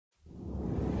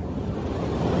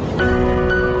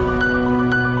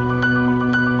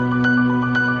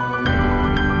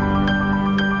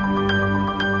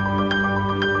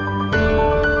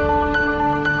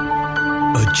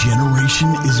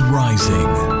Focusing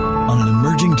on an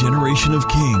emerging generation of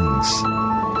kings.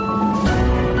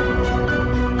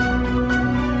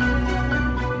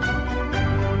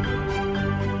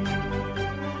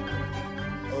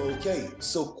 Okay,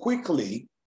 so quickly,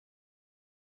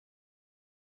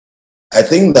 I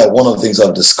think that one of the things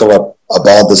I've discovered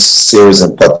about this series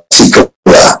in particular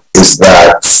is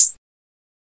that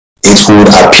it would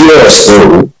appear as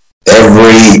though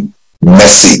every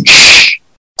message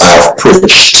I've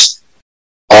preached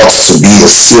ought to be a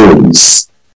series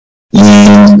in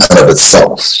and of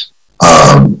itself.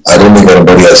 I don't think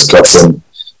anybody has gotten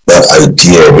that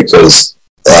idea because,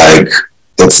 like,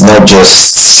 it's not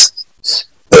just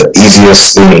the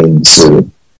easiest thing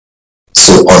to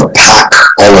unpack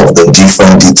all of the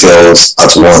different details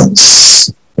at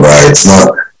once, right?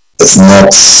 It's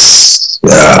not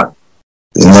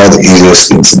the easiest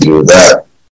thing to do that.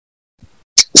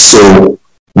 So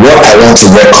what I want to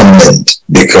recommend,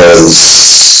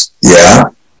 because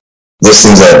these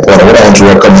things are important, what I want to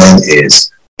recommend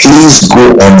is please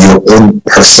go on your own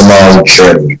personal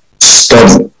journey.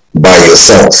 Study by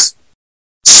yourself.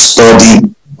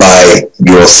 Study by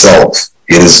yourself.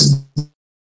 It is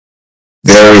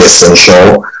very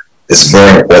essential. It's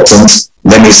very important.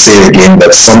 Let me say again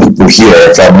that some people here,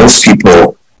 in fact most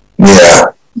people,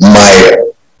 my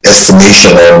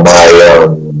estimation or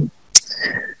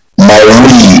my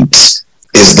read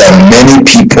is that many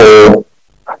people,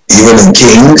 even in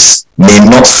Kings, may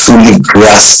not fully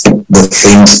grasp the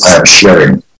things I'm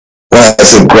sharing. When I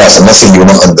say grasp, I'm not saying you will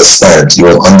not understand. You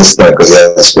will understand because you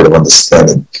have the spirit of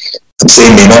understanding. I'm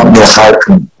saying may not know how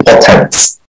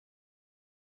important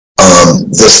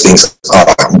these things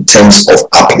are in terms of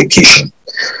application.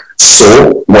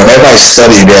 So whenever I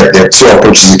study, there are two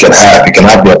approaches you can have. You can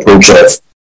have the approach of,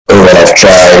 oh, well, I've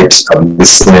tried, I'm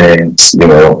listening,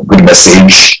 good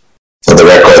message for the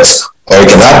records. Or you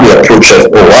can have the approach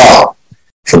of, oh, wow,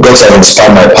 for God to have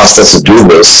inspired my pastor to do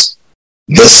this,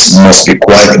 this must be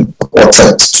quite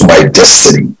important to my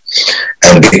destiny.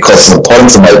 And because it's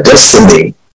important to my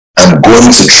destiny, I'm going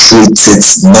to treat it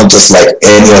not just like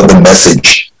any other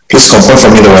message. Please confirm for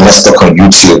me that we're not stuck on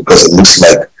YouTube because it looks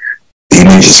like the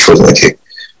image is frozen. Okay.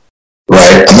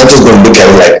 Right? I'm not just going to look at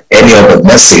it like any other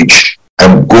message.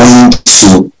 I'm going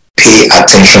to pay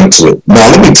attention to it.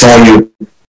 Now, let me tell you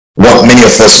what many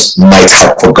of us might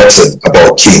have forgotten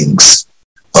about Kings.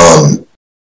 And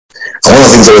one of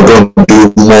the things that we're going to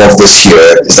do more of this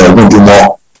year is that we're going to do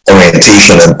more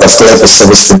orientation, and particularly for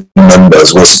service team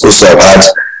members. We're supposed to have had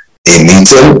a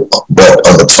meeting, but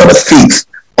on the 25th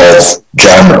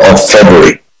of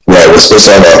February, right? We're supposed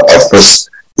to have our first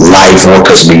live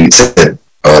workers meeting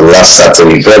last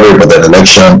Saturday in February, but then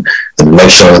election, then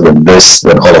this,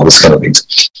 then all of this kind of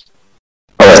things.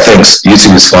 All right, thanks.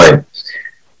 YouTube is fine.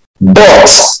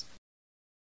 But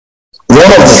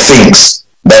one of the things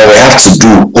that we have to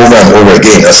do over and over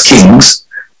again as kings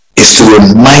is to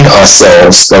remind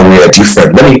ourselves that we are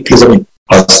different. Let me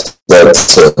ask that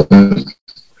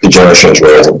the generation is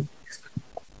rising.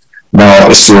 Now,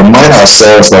 is to remind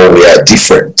ourselves that we are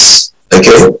different,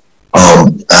 okay?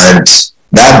 And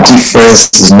that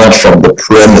difference is not from the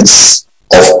premise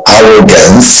of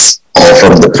arrogance or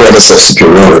from the premise of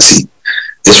superiority.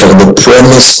 It's from the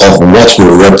premise of what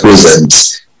we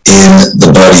represent in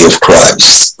the body of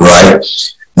Christ, right?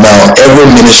 Now, every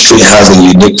ministry has a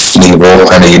unique flavor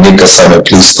and a unique assignment.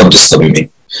 Please stop disturbing me.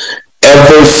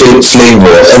 Every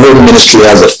flavor, every ministry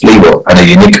has a flavor and a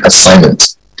unique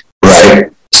assignment, right?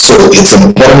 So it's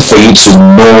important for you to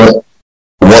know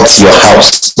what your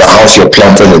house, the house you're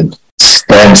planted in,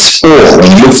 stands for.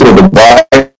 When you look through the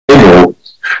Bible,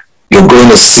 you're going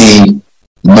to see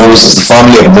Moses, the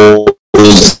family of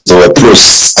Moses, there were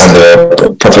priests and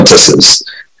the prophetesses.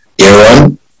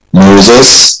 Aaron,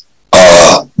 Moses,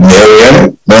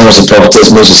 Miriam. Miriam was a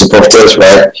prophetess, Moses was a prophetess,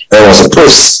 right? Aaron was a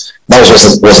priest. That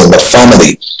was in the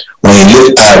family. When you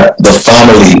look at the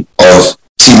family of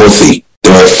Timothy, they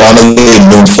were a family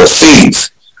known for faith.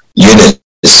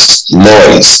 Eunice,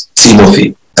 Lois,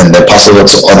 Timothy, and then pass over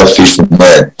to other faithful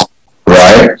men,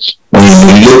 right? When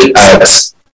you look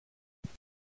at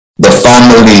the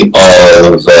family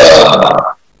of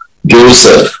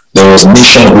Joseph, there was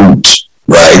nationhood,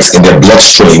 right, in their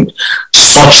bloodstream,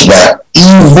 such that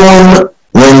even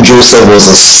when Joseph was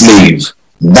a slave,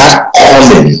 that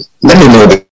calling, let me know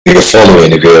that you're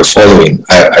following. If you're following,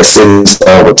 I say this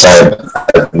all the time.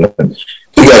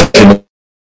 You guys can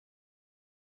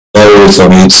know for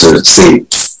me to say,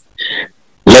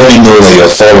 let me know that you're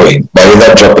following by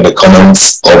either dropping the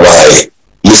comments or by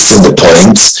listing the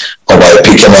points or by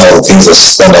picking out the things that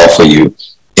stand out for you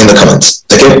in the comments.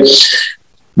 Okay?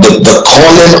 The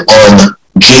calling on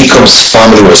Jacob's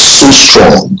family was so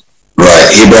strong, right?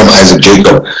 Abraham, Isaac,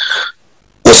 Jacob,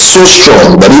 was so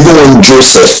strong that even when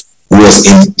Joseph was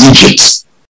in Egypt,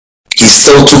 he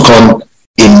still took on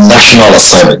a national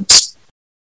assignment,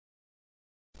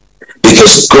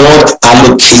 because God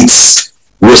allocates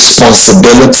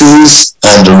responsibilities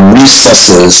and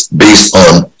resources based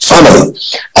on family.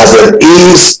 As it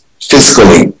is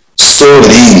physically, so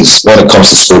it is when it comes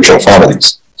to spiritual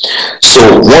families.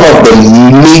 So one of the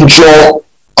major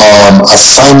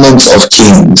assignments of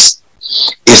kings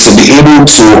is to be able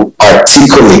to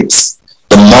articulate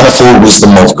the manifold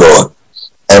wisdom of God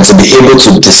and to be able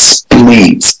to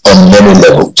display it on many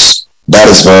levels. That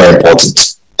is very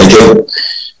important. Okay?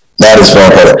 That is very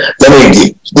important. Let me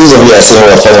give, those of you are saying,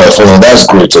 well, following, that's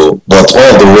great too. But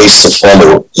one of the ways to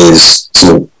follow is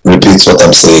to repeat what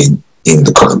I'm saying in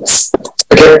the comments.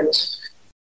 Okay?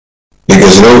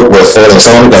 Because we're following,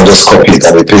 someone can just copy it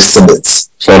and be pasting it.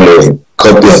 Following,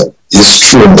 copy it. It's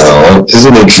true now,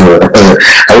 isn't it true?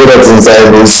 I would have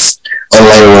inside this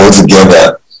online world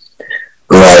together,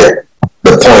 right?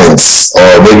 The points,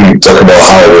 or maybe talk about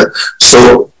how.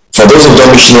 So, for those who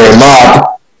don't missionary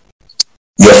map,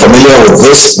 you're familiar with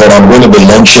this, but I'm going to be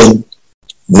launching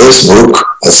this book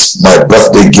as my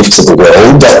birthday gift to the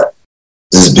world. That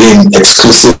has been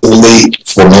exclusively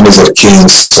for members of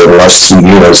Kings for the last 2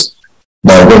 years.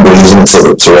 Now I'm going to be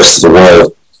releasing it to the rest of the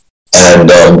world.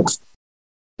 And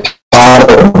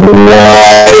part of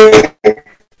why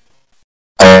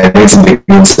I need to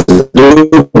begin to do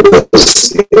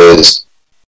this is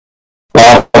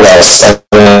part of our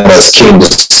assignment as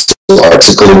Kings to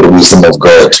articulate the wisdom of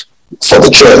God for the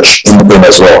church in them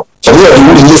as well. For you, if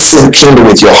you listen keenly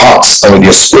with your hearts and with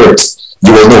your spirit,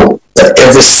 you will know that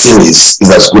every series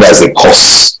is as good as a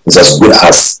course, is as good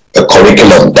as a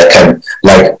curriculum that can,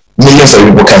 like, millions of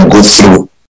people can go through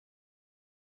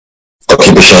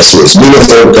occupation series, millions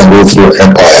of people can go through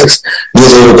empires,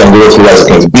 millions of people can go through as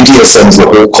things. BDSM is the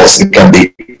whole course. It can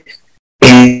be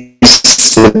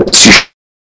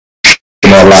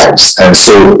institutionalized. And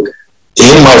so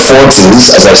in my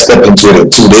 40s, as I step into it in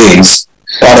 2 days,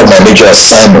 part of my major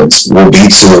assignments will be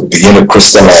to begin to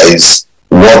crystallize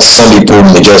what some people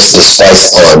may just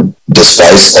despise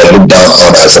or look down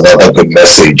on as another good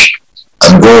message.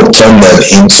 I'm going to turn them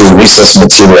into resource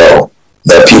material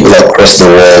that people across the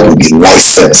world will be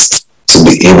licensed to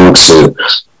be able to,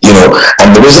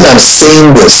 and the reason I'm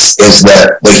saying this is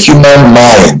that the human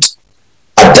mind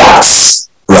adapts,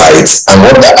 right? And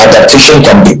what the adaptation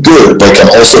can be good, but it can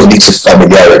also lead to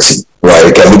familiarity, right?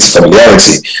 It can lead to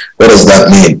familiarity. What does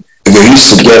that mean? If you're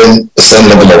used to getting a certain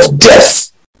level of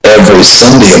depth every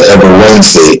Sunday and every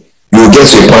Wednesday, you will get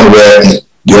to a point where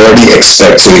you already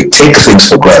expect to take things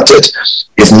for granted.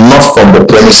 It's not from the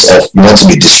premise of you want to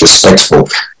be disrespectful,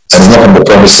 and it's not from the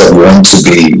premise of you want to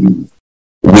be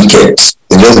wicked. It's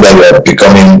just that you are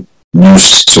becoming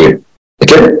used to it.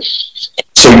 Okay?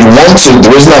 So you want to, the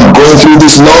reason I'm going through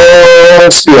this long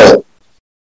spiel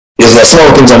is that some of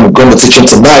the things I'm going to teach you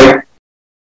tonight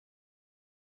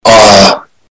are,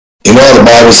 the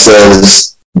Bible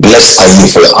says, blessed are you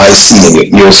for your eyes see and your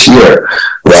ears hear,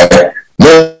 right?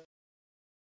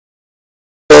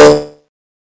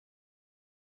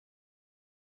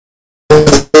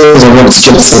 I'm going to teach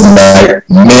you tonight,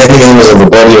 many members of the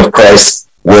body of Christ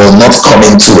will not come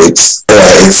into it,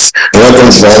 right? They're not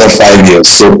going to another 5 years.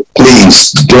 So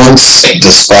please don't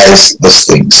despise those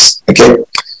things, okay?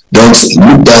 Don't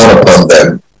look down upon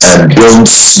them, and don't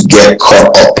get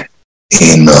caught up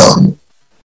in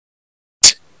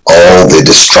all the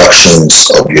distractions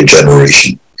of your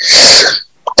generation.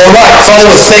 Alright,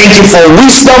 Father, thank you for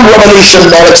wisdom,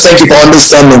 revelation, knowledge. Thank you for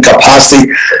understanding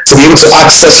capacity to be able to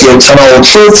access your eternal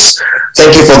truths.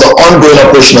 Thank you for the ongoing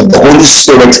operation of the Holy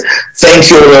Spirit.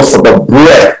 Thank you, Lord, for the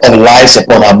breath of life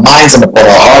upon our minds and upon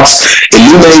our hearts,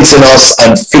 illuminating us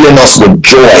and filling us with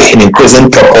joy in increasing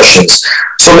proportions.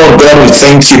 So, Lord God, we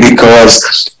thank you because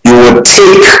you will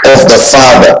take of the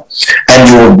Father and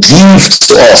you will give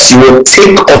to us. You will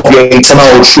take of your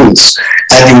eternal truths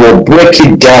and you will break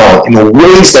it down in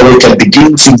ways that we can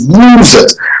begin to use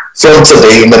it from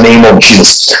today in the name of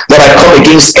Jesus. Lord, I come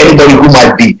against anybody who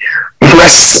might be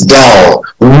pressed down,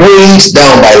 weighed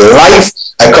down by life.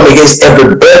 I come against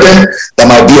every burden that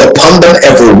might be upon them,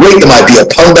 every weight that might be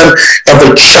upon them,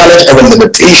 every challenge, every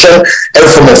limitation, every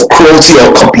form of cruelty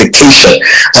or complication.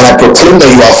 And I proclaim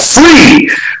that you are free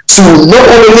to not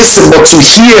only listen, but to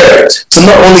hear, to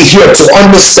not only hear, to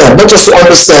understand, not just to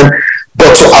understand,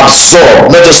 but to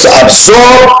absorb, not just to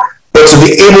absorb, but to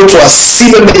be able to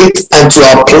assimilate and to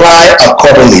apply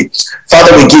accordingly.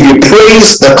 Father, we give you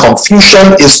praise. The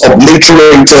confusion is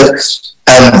obliterated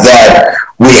and that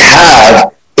we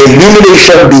have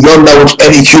illumination beyond that which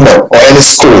any human or any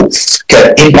school can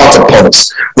can impart upon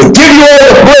us. We give you all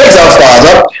the praise, our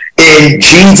Father. In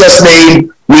Jesus'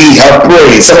 name, we have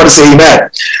prayed. Somebody say amen.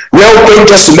 Real quick,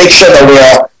 just to make sure that we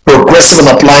are progressing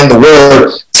and applying the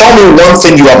word. Tell me one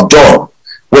thing you have done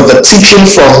with the teaching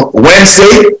from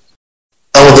Wednesday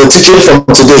and with the teaching from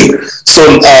today. So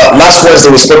last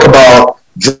Wednesday we spoke about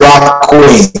drag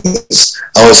queens,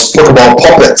 and we spoke about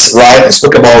puppets, right? We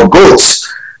spoke about goats,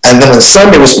 and then on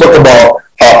Sunday we spoke about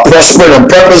prospering on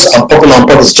purpose and popular on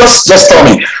purpose. Just tell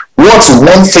me, what's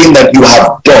one thing that you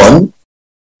have done?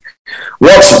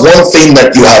 What's one thing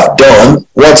that you have done?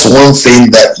 What's one thing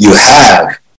that you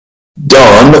have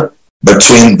done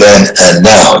between then and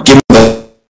now? Give me the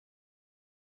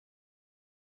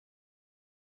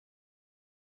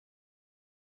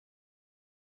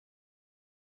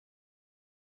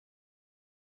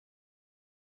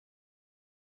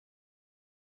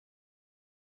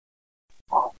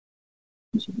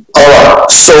Alright,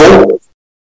 so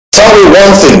tell me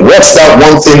one thing. What's that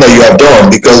one thing that you have done?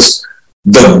 Because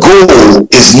the goal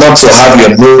is not to have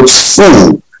your notes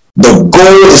full. The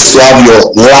goal is to have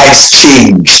your life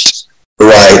changed,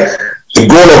 right? The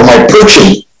goal of my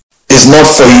preaching is not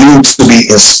for you to be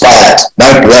inspired.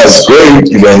 That's great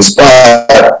if you're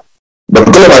inspired. But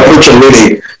the goal of my preaching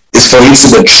really is for you to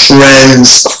be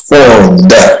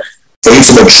transformed. For you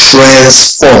to be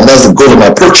transformed. That's the goal of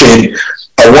my preaching.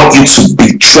 I want you to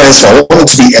be transformed. I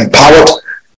want you to be empowered,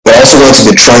 but I also want you to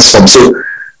be transformed. So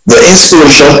the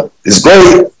inspiration is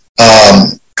great.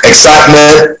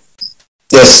 Excitement,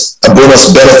 yes, a bonus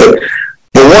benefit.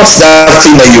 But what's that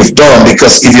thing that you've done?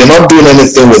 Because if you're not doing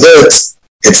anything with it,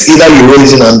 it's either you really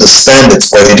didn't understand it,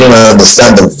 or you didn't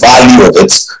understand the value of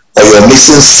it, or you're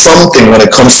missing something when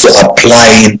it comes to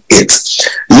applying it.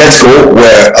 Let's go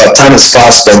where time is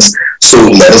fast spent. So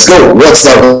let us go. What's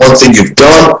that one thing you've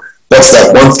done? What's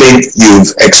that one thing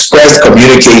you've expressed,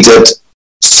 communicated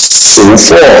so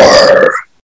far?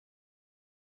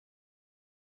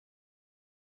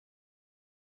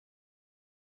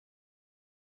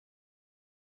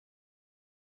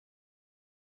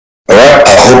 All right,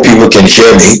 I hope people can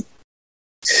hear me.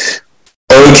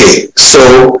 Okay,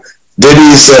 so there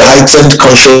is a heightened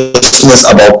consciousness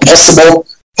about possible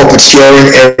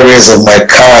puppeteering areas of my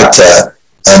character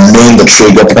and knowing the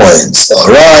trigger points.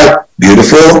 All right,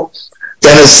 beautiful.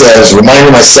 Then it says,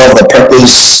 reminding myself that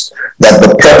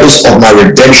the purpose of my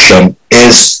redemption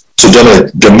is to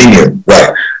dominion,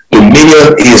 right?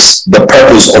 Dominion is the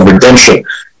purpose of redemption.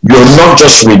 You're not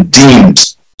just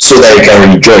redeemed so that you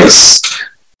can rejoice.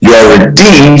 You are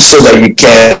redeemed so that you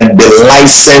can be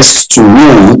licensed to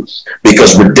rule,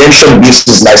 because redemption gives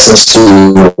us license to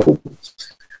rule.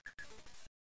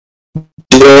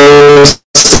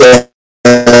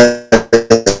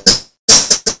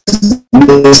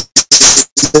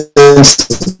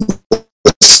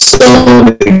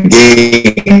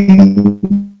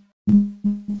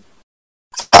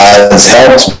 Has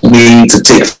helped me to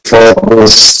take further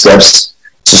steps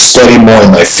to study more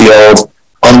in my field,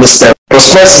 understand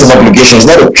prosperity is an obligation, it's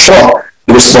not a chore.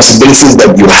 The responsibilities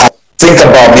that you have. Think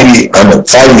about maybe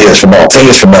 5 years from now, 10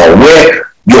 years from now,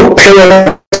 where your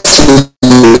parents will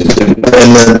be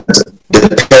dependent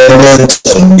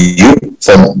on you.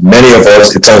 For many of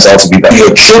us, it turns out to be that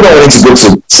your children need to go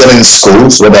to certain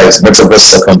schools, whether it's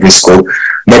Metaverse Secondary School,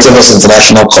 Metaverse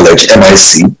International College,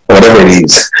 MIC, whatever it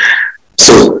is.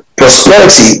 So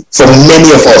prosperity for many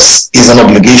of us is an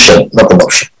obligation, not an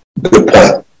option. Good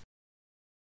point.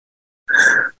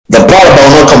 The part about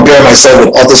not comparing myself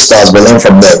with other stars, but learn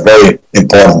from them, very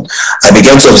important. I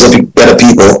began to observe better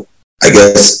people,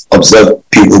 observe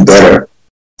people better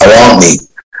around me,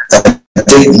 and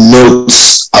take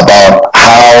notes about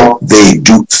how they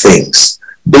do things.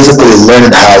 Basically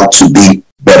learning how to be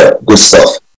better. Good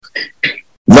stuff.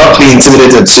 Not be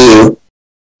intimidated to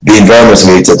being very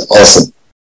motivated. Awesome.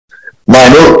 Now I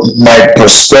know my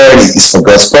prosperity is for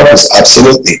God's purpose.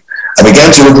 Absolutely. I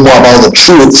began to read more about the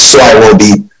truth, so I will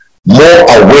be more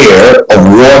aware of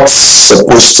what's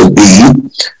supposed to be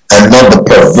and not the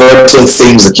perverted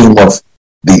things the kingdom of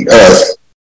the earth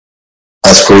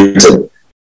has created.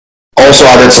 Also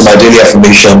added to my daily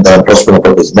affirmation that I'm prospering on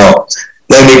purpose. Now,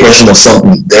 let me make mention of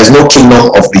something. There's no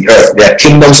kingdom of the earth. There are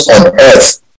kingdoms on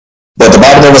earth. But the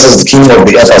Bible never says the kingdom of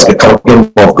the earth has become the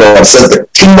kingdom of God. It says the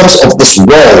kingdoms of this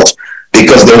world,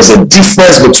 because there is a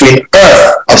difference between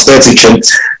earth, I'm still teaching,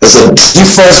 there's a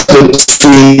difference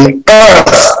between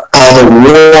earth and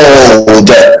world.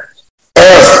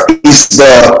 Earth is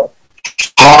the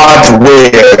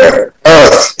hardware.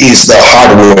 Earth is the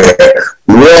hardware.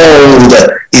 World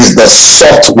is the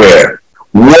software.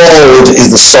 World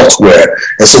is the software.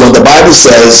 And so when the Bible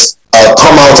says,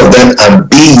 come out of them and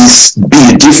be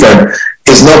different,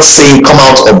 is not saying come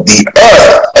out of the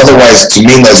earth. Otherwise, to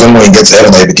mean there's only when you get to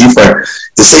heaven that it'll be different.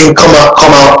 It's saying come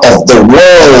out of the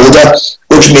world,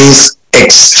 which means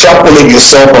extrapolate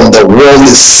yourself from the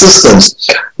worldly systems.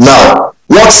 Now,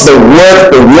 what's the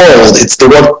word the world? It's the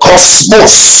word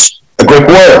cosmos, a Greek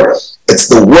word. It's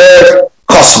the word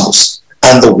cosmos.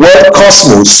 And the word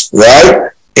cosmos, right,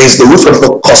 is the root of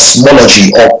the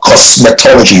cosmology or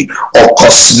cosmetology or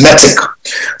cosmetic.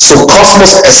 So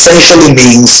cosmos essentially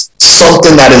means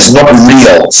something that is not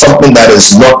real, something that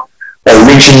is not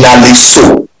originally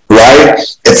so, right?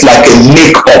 It's like a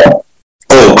make-up.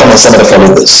 Oh, come on, somebody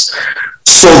follow this.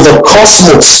 So the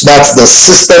cosmos, that's the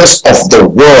systems of the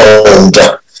world,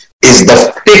 is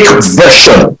the fake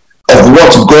version of what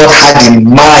God had in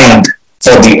mind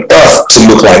for the earth to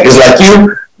look like. It's like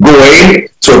you going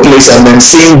to a place and then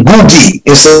seeing Googie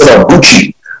instead of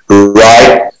Gucci,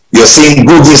 right? You're seeing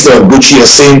Googie instead of Gucci, you're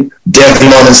seeing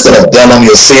Devlon instead of Denim,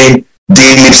 you're seeing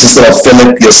David instead of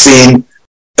Philip, you're seeing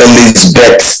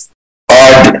Elizabeth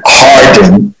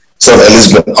Harden instead of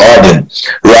Elizabeth Arden,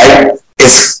 right?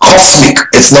 It's cosmic,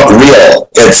 it's not real,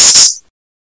 it's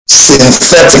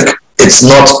synthetic, it's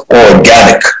not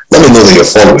organic. Let me know that you're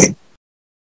following.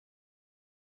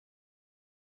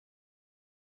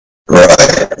 Right.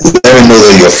 Let me know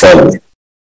that you're following.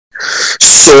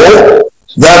 So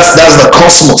that's the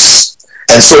cosmos.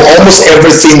 And so almost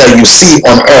everything that you see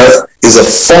on earth is a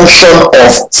function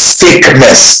of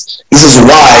fakeness. This is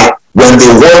why when they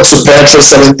want to penetrate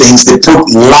certain things, they put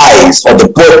lies or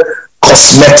they put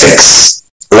cosmetics,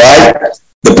 right?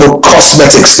 They put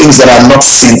cosmetics, things that are not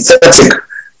synthetic.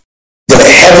 The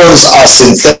heavens are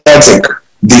synthetic.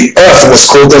 The earth was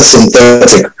quoted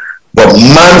synthetic. But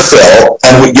man fell,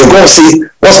 and you're going to see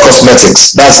what's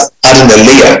cosmetics. That's adding a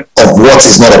layer of what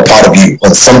is not a part of you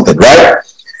on something, right?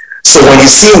 So when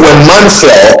you see when man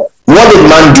fell, what did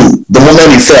man do the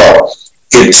moment he fell?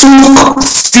 He took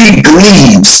fig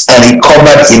leaves and he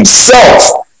covered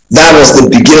himself. That was the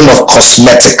beginning of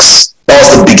cosmetics. That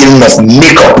was the beginning of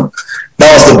makeup.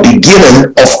 That was the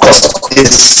beginning of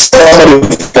cosmetics.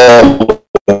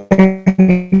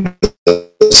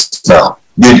 Now,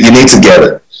 you need to get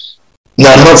it.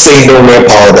 Now, I'm not saying don't wear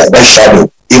powder, that's shadow.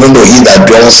 Even though he that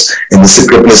dwells in the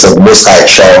secret place of the Most High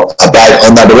shall abide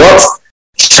under the what?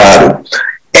 Shadow.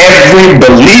 Every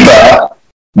believer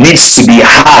needs to be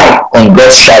high on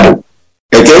God's shadow.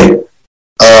 Okay?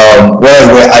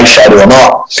 Whether wear eyeshadow or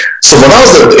not. So when I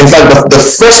was, in fact, the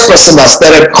first person that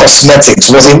started cosmetics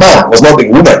was a man, was not a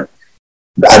woman.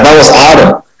 And that was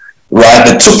Adam. Right?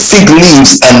 They took fig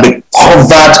leaves and they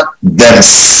covered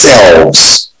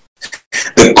themselves.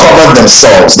 They covered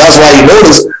themselves. That's why you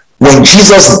notice when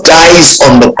Jesus dies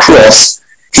on the cross,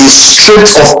 he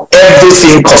stripped of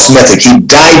everything cosmetic. He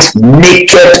died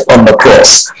naked on the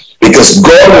cross because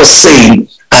God was saying,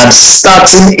 I'm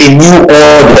starting a new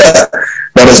order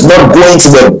that is not going to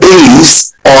be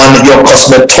based on your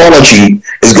cosmetology.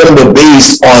 It's going to be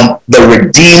based on the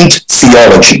redeemed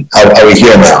theology. Are we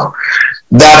here now?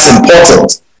 That's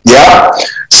important. Yeah?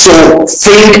 So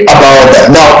think about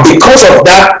that. Now, because of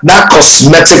that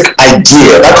cosmetic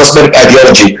idea, that cosmetic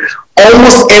ideology,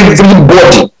 almost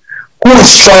everybody who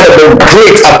is trying to be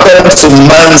great according to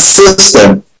man's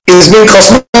system is being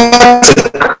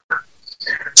cosmetic.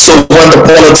 So when the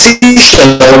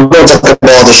politician, and we're going to talk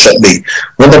about this shortly,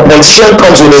 when the politician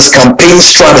comes with his campaign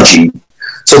strategy,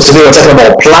 so today we're talking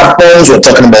about platforms, we're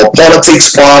talking about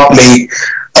politics, PowerPlay,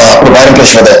 providing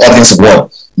place for the audience of one.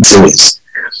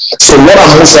 So what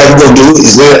I'm most likely going to do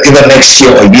is either next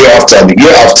year or year after, the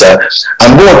year after,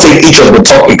 I'm going to take each of the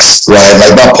topics, right,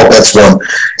 like that puppets one,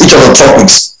 each of the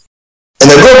topics, and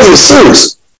they're going to be a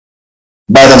series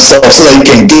by themselves so that you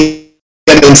can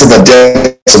get into the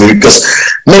depths of it, because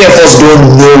many of us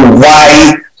don't know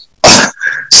why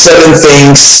certain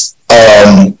things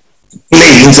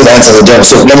play into the hands of the devil.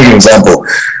 So let me give you an example.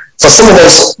 For some of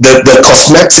us, the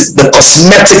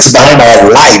cosmetics behind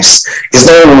our lives is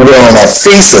not only on our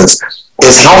faces,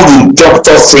 it's how you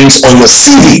doctor things on your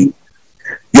CV.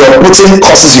 You're putting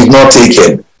courses you've not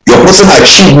taken. You're putting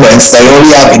achievements that you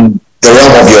only have in the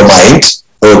realm of your mind.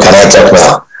 Oh, can I talk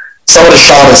now? Somebody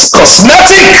shout, it's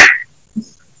cosmetic!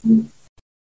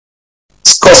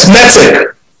 It's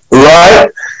cosmetic,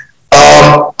 right? I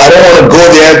don't want to go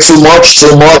there too much,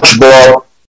 but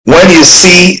when you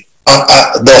see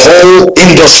the whole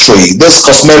industry, this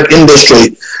cosmetic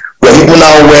industry, where people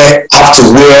now have to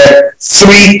wear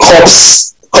 3 cup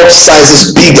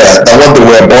sizes bigger than what they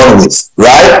were born with,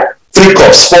 right? 3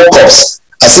 cups, 4 cups.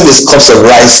 I see these cups of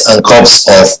rice and cups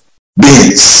of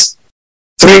beans.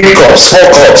 3 cups,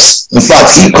 4 cups. In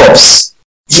fact, hiccups,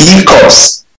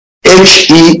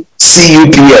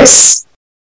 H-E-C-U-P-S.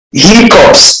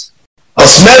 hiccups,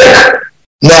 cosmetic.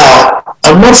 Now,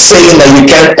 I'm not saying that you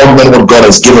can't augment what God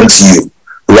has given to you,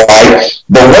 right?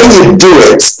 But when you do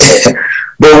it,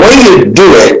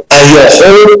 and your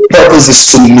whole purpose is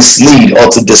to mislead or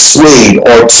to dissuade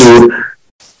or to,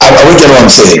 are we getting what I'm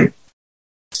saying?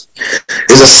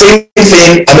 It's the same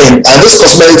thing. I mean, and this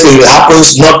cosmetic thing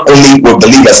happens not only with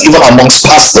believers, even amongst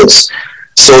pastors.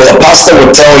 So a pastor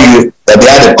will tell you that they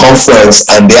had a conference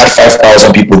and they had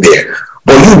 5,000 people there.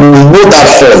 But you know that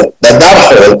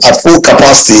hall at full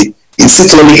capacity, it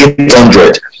sits only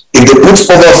 800. If they put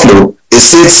overflow, it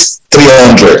sits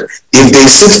 300. If they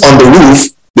sit on the roof,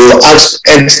 they will add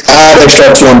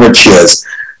extra 200 chairs.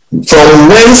 From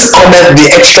whence cometh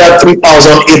the extra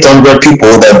 3,800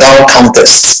 people that thou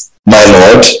countest, my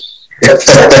Lord?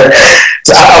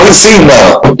 So are we seeing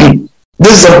now?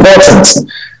 This is important.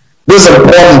 This is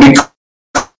important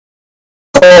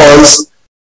because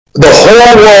the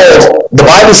whole world, the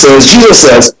Bible says, Jesus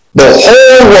says, the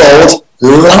whole world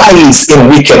lies in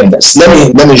wickedness.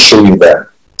 Let me show you that.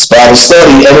 By the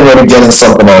study, everybody getting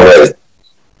something already.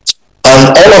 And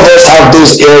all of us have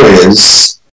those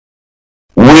areas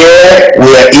where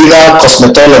we are either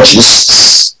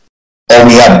cosmetologists, or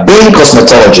we have been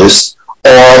cosmetologists,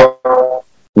 or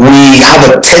we have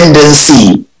a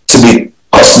tendency to be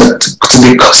cosmetic.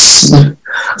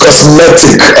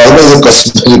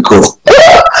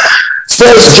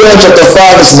 First John chapter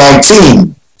 5 is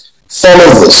 19. Follow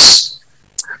this.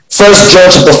 First John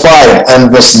chapter 5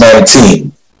 and verse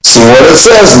 19. See what it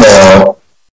says now.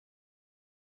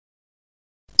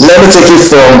 Let me take it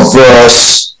from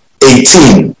verse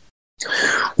 18.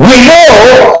 We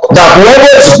know that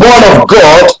whoever is born of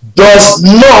God does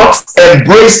not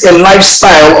embrace a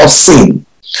lifestyle of sin.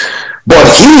 But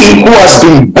he who has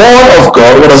been born of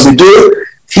God, what does he do?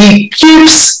 He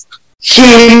keeps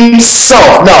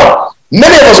himself. Now,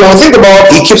 many of us, when we think about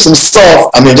he keeps himself,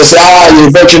 I mean, just say, you're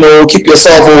a virgin, oh, keep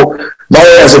yourself, oh,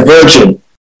 marry as a virgin.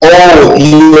 Oh,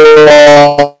 you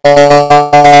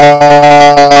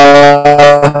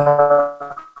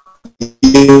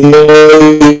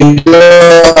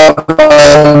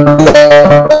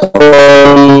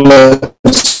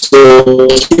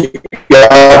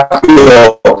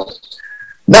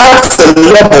that's the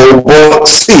level, but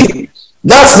see,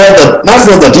 that's not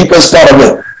the deepest part of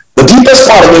it. The deepest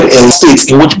part of it is the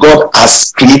state in which God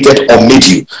has created or made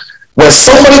you. When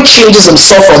somebody changes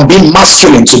himself from being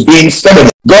masculine to being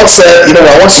feminine, God said,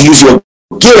 I want to use your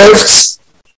gifts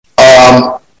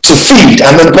to feed.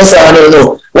 And then the person, I don't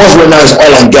know, what's right now is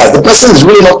oil and gas. The person is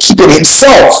really not keeping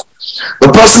himself. The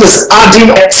person is adding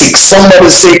ethics. Somebody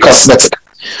say cosmetic.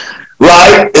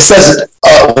 Right? It says,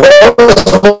 and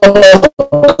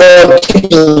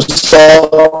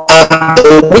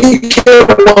the wicked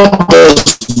one does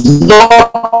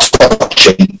not touch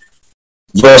him.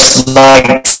 Verse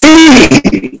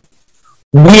 19.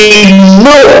 We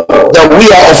know that we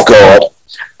are of God,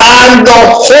 and the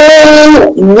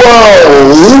whole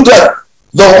world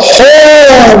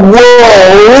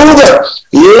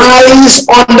lies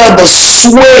under the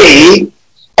sway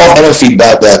of other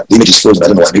feedback that the image is frozen. I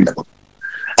don't know why I that.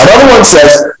 Another one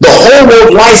says the whole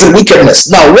world lies in wickedness.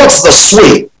 Now, what's the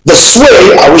sway? The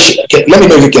sway, let me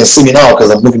know if you can see me now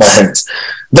because I'm moving my hands.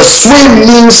 The sway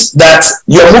means that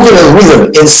you're moving in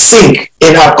rhythm, in sync,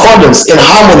 in accordance, in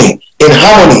harmony,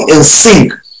 in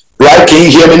sync. Right? Can you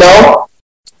hear me now?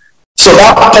 So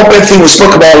that puppet thing we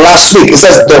spoke about last week, it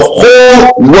says the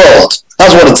whole world.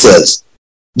 That's what it says.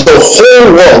 The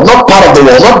whole world, not part of the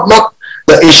world, not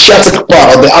the Asiatic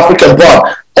part or the African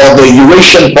part or the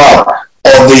Eurasian part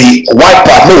or the white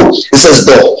part. No, it says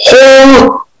the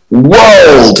whole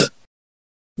world.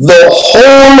 The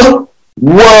whole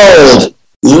world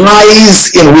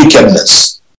lies in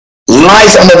wickedness,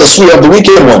 lies under the sway of the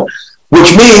wicked one,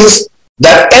 which means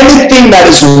that anything that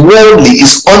is worldly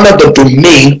is under the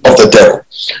domain of the devil.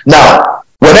 Now,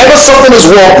 whenever something is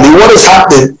worldly, what is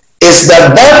happening is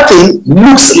that thing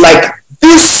looks like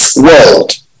this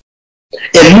world.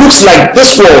 It looks like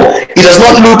this world. It does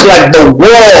not look like the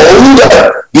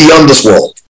world beyond this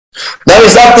world. That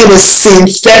means that thing is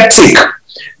synthetic.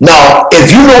 Now,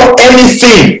 if you know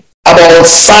anything about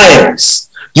science,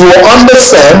 you will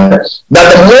understand that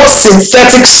the more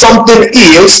synthetic something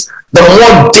is, the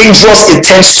more dangerous it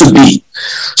tends to be.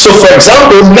 So, for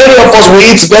example, many of us will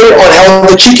eat very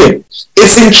unhealthy chicken.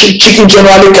 Eating chicken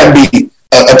generally can be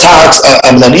a tax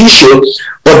and an issue,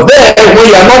 but then when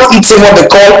you are not eating what they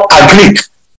call agric,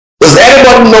 does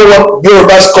anybody know what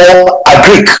Yorubas call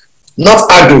agric? Not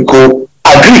agrico,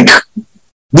 agric.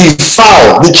 The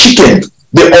fowl, the chicken,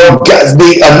 the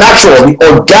natural, the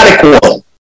organic one,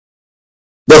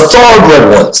 the thoroughbred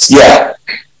ones, yeah.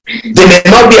 They may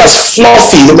not be as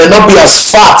fluffy, they may not be as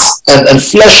fat and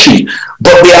fleshy,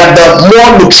 but they are the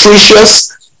more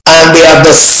nutritious and they are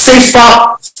the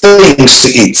safer things to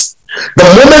eat. The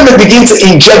moment they begin to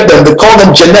inject them, they call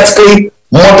them genetically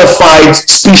modified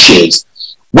species.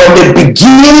 When they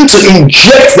begin to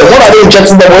inject them, what are they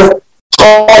injecting them with?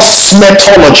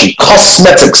 Cosmetology,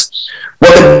 cosmetics.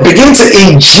 When they begin to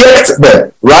inject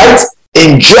them, right?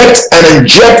 Inject and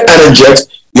inject and inject,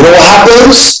 you know what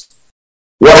happens?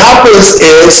 What happens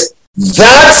is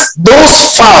that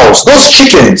those fowls, those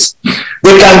chickens,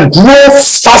 they can grow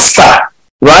faster,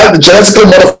 right? The genetically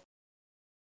modified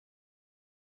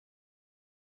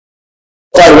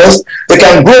ones, they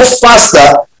can grow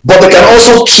faster, but they can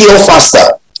also kill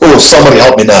faster. Oh, somebody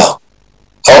help me now.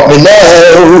 Help me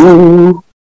now.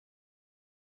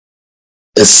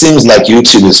 It seems like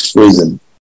YouTube is freezing.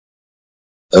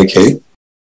 Okay.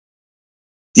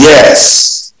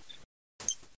 Yes.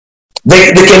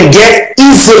 They can get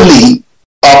easily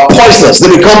poisonous. They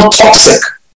become toxic.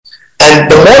 And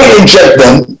the more you inject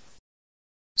them,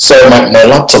 sorry, my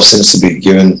laptop seems to be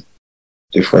giving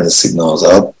different signals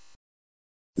out.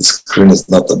 The screen is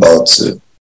not about to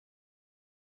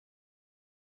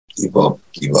give up.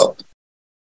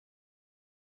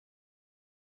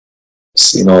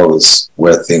 Seeing all these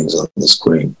weird things on the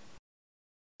screen.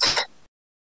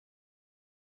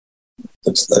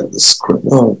 Looks like the screen.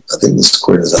 No, I think the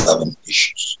screen is having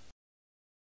issues.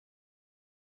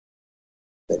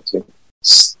 Thank you.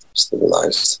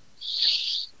 Stabilized.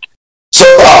 So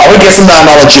are we getting the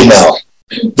analogy now?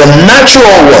 The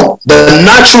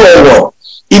natural one,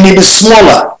 it may be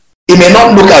smaller. It may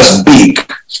not look as big.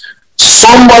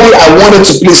 Somebody, I wanted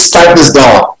to please type this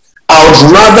down. I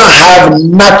would rather have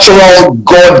natural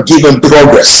God-given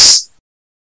progress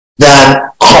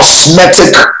than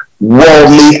cosmetic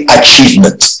worldly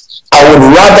achievement. I would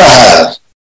rather have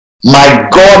my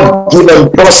God-given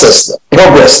progress,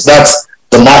 that's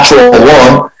the natural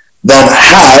one, than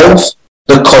have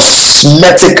the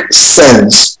cosmetic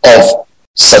sense of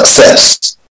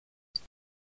success.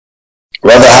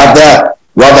 Rather have that.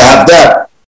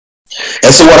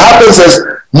 And so what happens is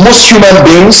most human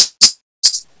beings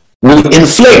will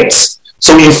inflate.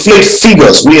 So we inflate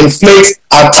figures, we inflate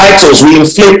our titles, we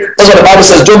inflate. That's what the Bible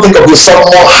says. Don't think of yourself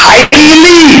more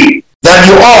highly than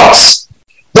you ought.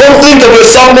 Don't think of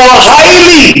yourself more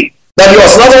highly than you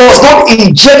ought. In other words, don't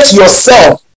inject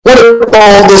yourself. What are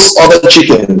all those other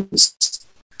chickens?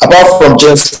 Apart from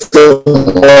just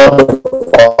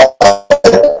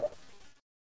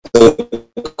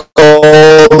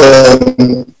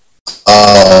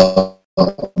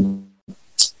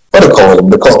what do you call them?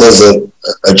 Because there's a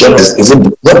job, is it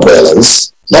not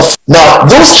broilers? Now,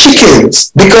 those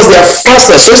chickens, because they are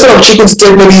faster, so instead of chickens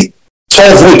take maybe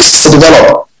 12 weeks to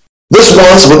develop, this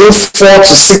one's within 4 to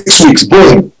 6 weeks,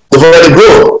 boom, they've already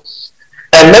grown.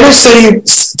 And let me tell you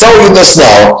this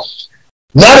now,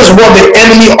 that is what the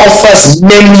enemy offers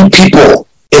many people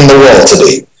in the world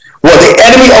today. What the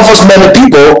enemy offers many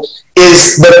people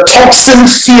is the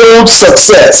toxin-filled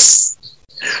success.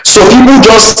 So people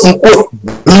just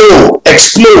blow,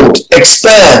 explode,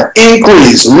 expand,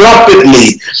 increase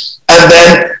rapidly, and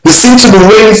then they seem to be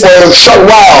reigning for a short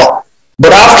while.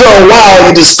 But after a while,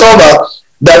 you discover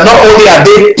that not only are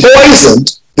they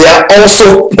poisoned, they are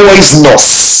also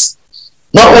poisonous.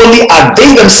 Not only are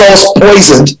they themselves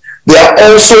poisoned, they are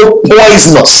also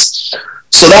poisonous.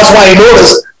 So that's why you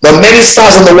notice the many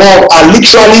stars in the world are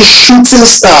literally shooting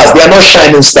stars. They are not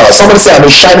shining stars. Somebody say, I'm a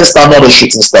shining star, not a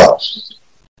shooting star.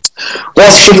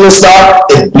 What's shooting star?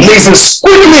 It blazes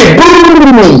quickly,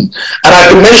 boom! And I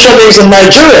can mention names in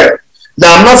Nigeria.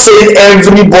 Now, I'm not saying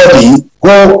everybody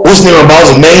whose name I'm about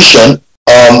to mention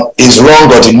is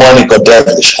wrong or demonic or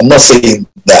devilish. I'm not saying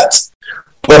that.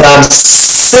 But I'm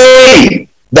saying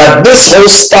that this whole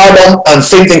stardom and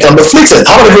fame thing can be fleeting.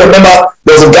 How many of you remember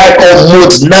there's a guy called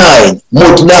Mode 9?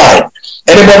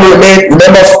 Anybody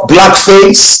remember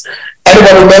Blackface?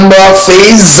 Anybody remember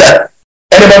FaZe?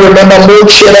 Anybody remember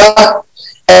Mode?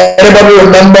 Anybody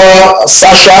remember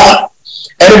Sasha?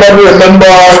 Anybody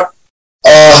remember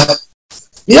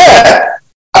you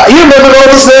remember all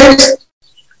these names?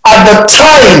 At the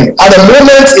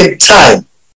moment in time,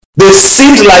 they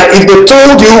seemed like if they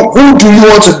told you, who do you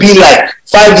want to be like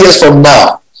 5 years from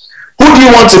now? Who do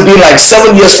you want to be like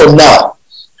 7 years from now?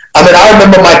 I mean, I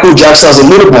remember Michael Jackson as a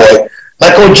little boy.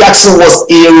 Michael Jackson was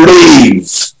a rave,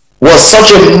 was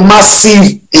such a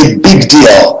massive, a big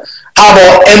deal. How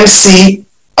about MC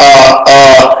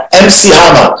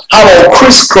Hammer? How about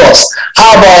Chris Cross?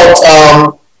 How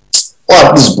about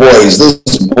these boys? Those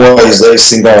boys, they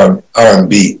sing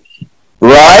R&B,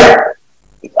 right?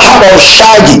 How about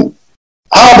Shaggy?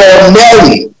 How about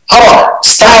Nelly? How about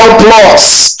Style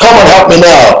Plus? Come on, help me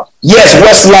now. Yes,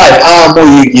 Westlife. Ah, no,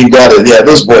 you got it. Yeah,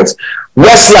 those boys.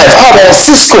 Westlife. How about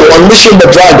Cisco Unleashing the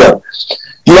Dragon?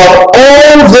 You have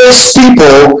all those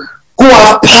people who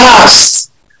have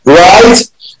passed, right?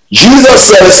 Jesus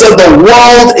said, he said the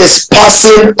world is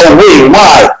passing away.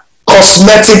 Why?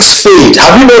 Cosmetics fade.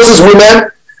 Have you noticed,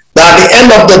 women, that at the end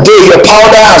of the day, your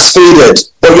powder has faded,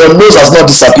 but your nose has not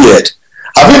disappeared?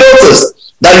 Have you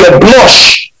noticed that your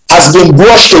blush has been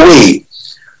brushed away,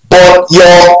 but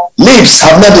your lips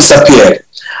have not disappeared?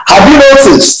 Have you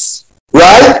noticed,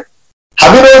 right?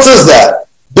 Have you noticed that?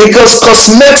 Because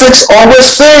cosmetics always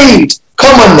fade.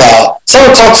 Come on now.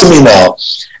 Someone talk to me now.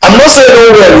 I'm not saying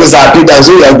don't wear this happy that's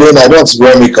where you're going, I don't want to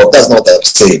wear makeup. That's not what I'm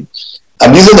saying.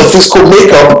 I'm using the physical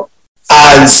makeup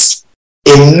as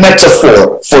a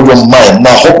metaphor for your mind.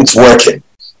 Now I hope it's working.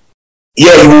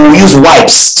 Yeah, you will use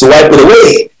wipes to wipe it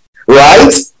away,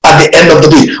 right? At the end of the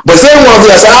day. But is there one of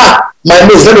you that say, my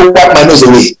nose, let me wipe my nose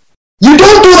away? You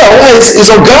don't do that. Why? It's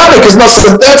organic, it's not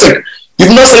synthetic.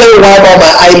 You've not said, let me wipe out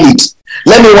my eyelids.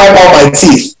 Let me wipe out my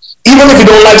teeth. Even if you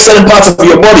don't like certain parts of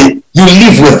your body, you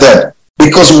live with them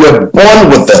because you were born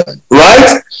with them,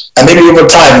 right? And maybe over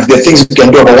time, there are things you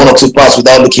can do about one or two parts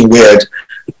without looking weird.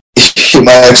 You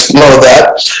might explore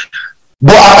that.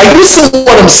 But are you seeing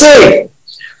what I'm saying?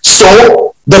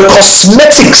 So the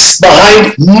cosmetics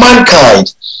behind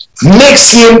mankind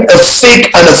makes him a fake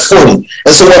and a phony.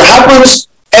 And so what happens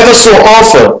ever so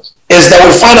often is that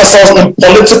we find ourselves in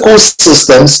political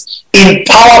systems, in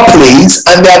power plays,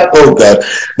 and there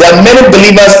are many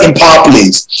believers in power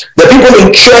plays. There are people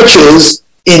in churches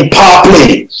in power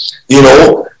play. You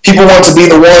know, people want to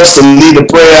be the ones to lead the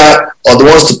prayer, or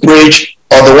the ones to preach,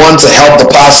 or the one to help the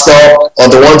pastor, or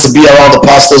the one to be around the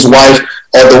pastor's wife,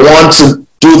 or the one to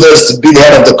do this, to be the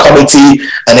head of the committee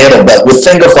and head of that. We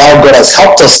think of how God has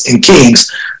helped us in Kings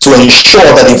to ensure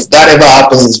that if that ever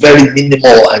happens, it's very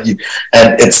minimal and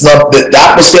it's not, the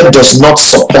atmosphere does not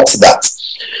support that.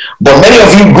 But many of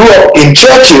you grew up in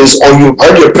churches, or you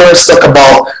heard your parents talk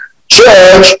about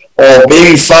church, or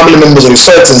maybe family members of a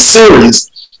certain series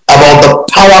about the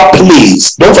power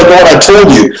plays. Don't forget what I told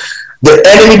you. The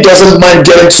enemy doesn't mind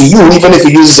getting to you, even if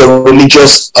he uses a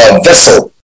religious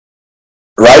vessel,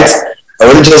 right? A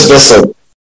religious vessel.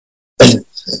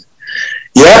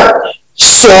 Yeah.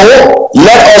 So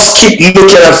let us keep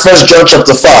looking at 1 John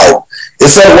chapter 5. It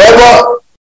said, whoever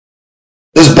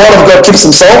is born of God keeps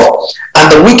himself,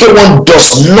 and the wicked one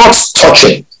does not touch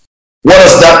him. What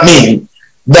does that mean?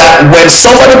 That when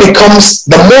somebody becomes,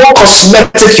 the more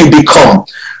cosmetic you become,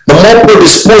 the more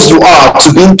predisposed you are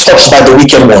to being touched by the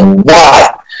wicked one. Why?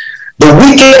 The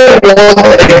wicked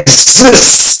one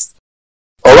exists,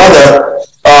 or rather,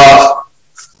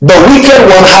 the wicked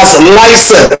one has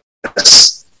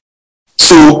license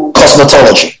to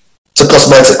cosmetology, to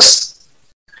cosmetics.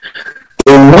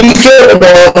 The wicked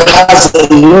one has a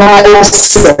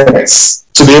license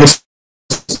to be able to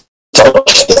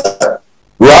touch that,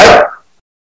 right?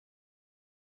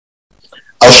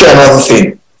 I'll share another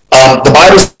thing. The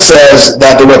Bible says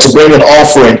that they were to bring an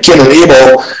offering, Cain and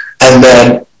Abel, and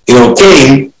then,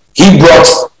 Cain, he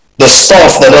brought the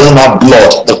stuff that doesn't have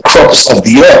blood, the crops of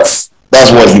the earth.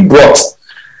 That's what he brought.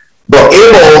 But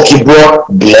Abel, he brought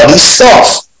bloody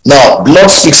stuff. Now,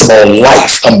 blood speaks about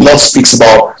life, and blood speaks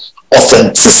about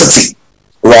authenticity,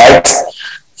 right?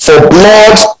 For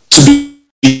blood to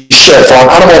be shed, for an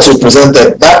animal to be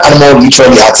presented, that animal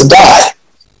literally had to die.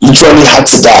 Literally had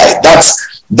to die.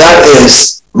 That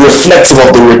is reflective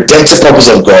of the redemptive purpose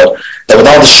of God, that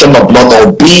without the shedding of blood, there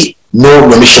will be no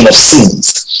remission of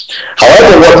sins.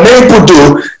 However, what many people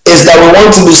do is that we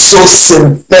want to be so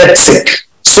synthetic.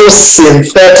 So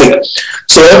synthetic.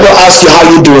 So when people ask you how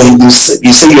you're doing,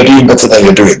 you say you're doing better than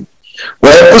you're doing.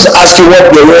 When people ask you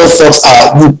what your real thoughts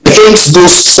are, you paint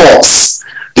those thoughts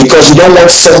because you don't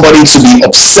want somebody to be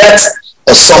upset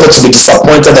or somebody to be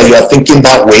disappointed that you are thinking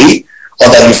that way, or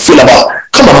that you feel about,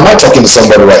 come on, am I talking to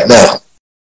somebody right now?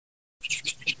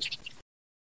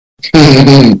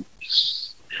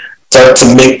 Talk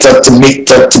to me, talk to me,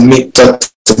 talk to me, talk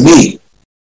to me.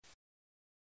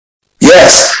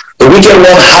 Yes, the wicked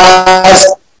one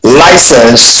has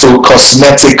license to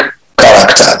cosmetic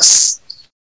characters.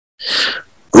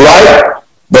 Right?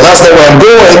 But that's not where I'm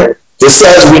going. It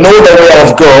says we know the way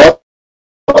of God.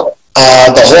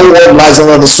 The whole world lies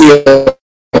under the sway of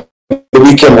the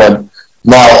wicked one.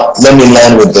 Now, let me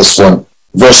land with this one.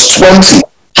 Verse 20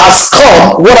 has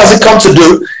come. What has he come to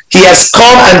do? He has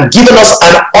come and given us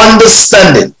an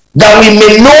understanding that we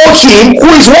may know him who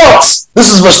is what?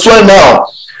 This is verse 20 now.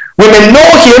 We may know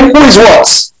him who is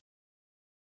what?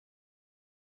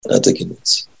 I'm taking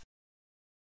it.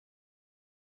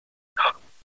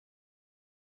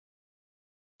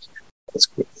 That's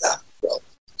great. Yeah, well,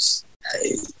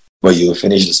 hey, but you will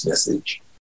finish this message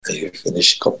and you will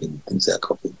finish copying things that are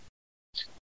copying.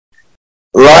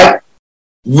 Right?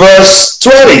 Verse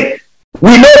 20.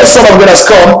 We know the Son of God has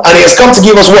come, and he has come to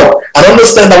give us what? And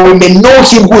understand that we may know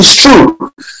him who is true.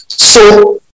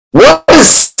 So, what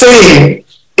is saying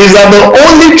is that the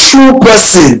only true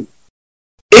person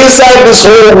inside this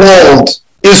whole world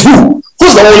is who?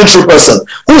 Who's the only true person?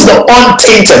 Who's the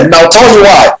untainted? Now, I'll tell you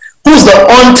why. Who's the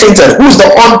untainted? Who's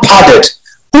the unpadded?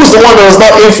 Who's the one that does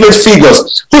not inflate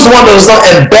figures? Who's the one that does not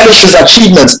embellish his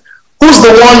achievements? Who's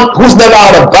the one who's never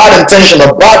had a bad intention,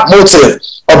 a bad motive,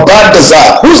 a bad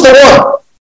desire? Who's the one?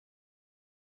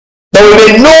 That we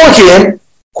may know him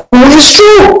who is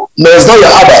true. No, it's not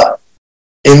your other.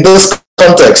 In this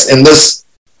context, in this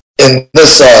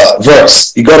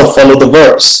verse, you got to follow the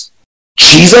verse.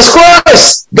 Jesus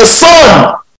Christ, the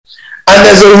Son. And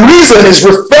there's a reason it's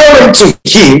referring to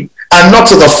him and not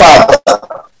to the Father.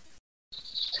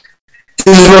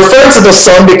 He's referring to the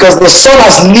Son because the Son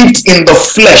has lived in the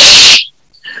flesh.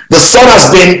 The Son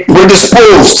has been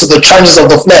predisposed to the challenges of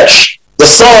the flesh. The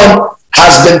Son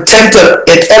has been tempted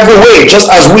in every way, just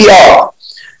as we are.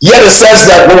 Yet it says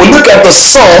that when we look at the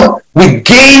Son, we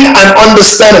gain an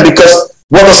understanding, because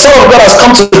what the Son of God has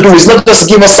come to do is not just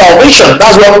give us salvation.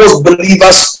 That's where most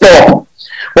believers stop.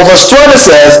 But verse 20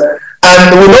 says,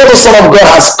 and we know the Son of God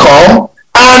has come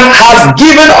and has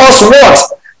given us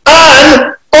what?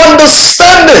 An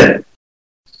understanding.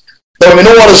 That we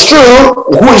know what is true,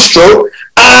 who is true,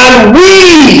 and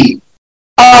we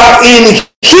are in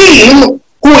him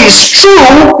who is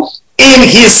true, in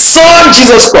his Son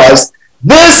Jesus Christ.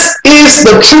 This is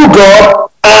the true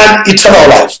God and eternal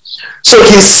life. So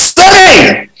he's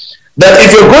saying that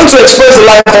if you're going to express the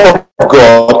life of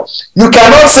God, you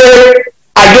cannot say,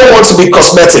 I don't want to be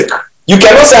cosmetic. You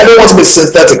cannot say, I don't want to be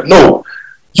synthetic. No.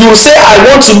 You say, I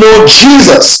want to know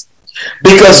Jesus.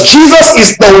 Because Jesus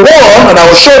is the one, and I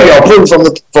will show you, I'll pull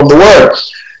from the word.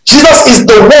 Jesus is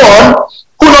the one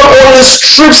who not only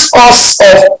strips us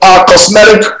of our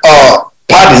cosmetic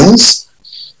paddings,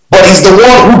 but he's the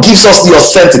one who gives us the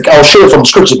authentic. I'll show you from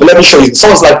scripture, but let me show you.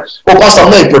 Someone's like, oh, Pastor,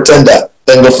 I'm not a pretender.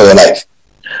 Thank God for your life.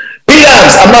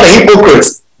 Williams, I'm not a hypocrite.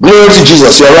 Glory to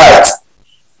Jesus, you're right.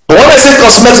 But when I say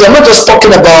cosmetics, I'm not just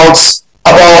talking about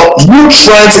you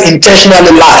trying to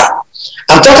intentionally lie.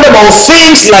 I'm talking about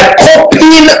things like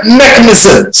coping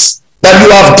mechanisms that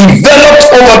you have developed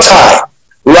over time,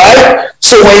 right?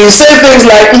 So when you say things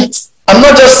like, I'm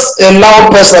not just a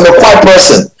loud person, I'm a quiet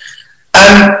person.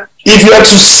 And if you are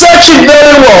to search it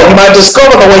very well, you might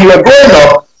discover that when you were growing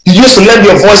up, you used to lend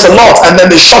your voice a lot, and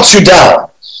then they shut you down.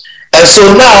 And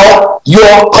so now,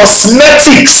 your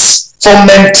cosmetics for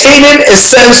maintaining a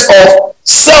sense of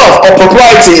self or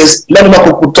propriety is, let me not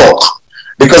talk.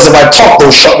 Because if I talk, they'll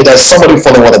shut me down. Somebody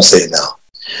follow what I'm saying now.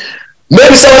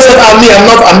 Maybe someone said,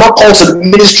 I'm not called to the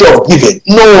ministry of giving.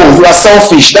 No, you are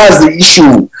selfish. That's the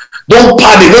issue. Don't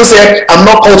panic. Don't say, I'm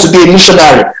not called to be a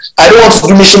missionary. I don't want to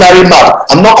do missionary map.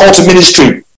 I'm not called to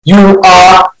ministry. You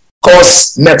are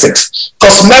cosmetics.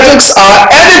 Cosmetics are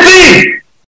anything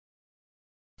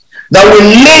that we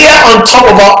layer on top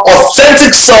of our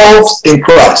authentic selves in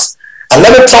Christ. And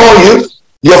let me tell you,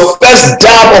 your first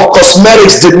dab of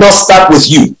cosmetics did not start with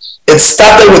you. It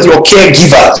started with your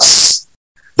caregivers.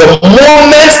 The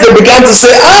moment they began to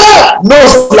say,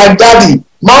 nose like daddy,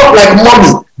 mouth like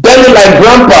mommy, belly like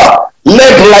grandpa,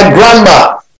 leg like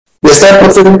grandma, they start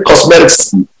putting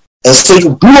cosmetics. And so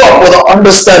you grew up with an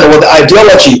understanding, with the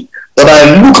ideology that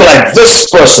I look like this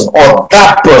person or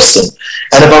that person.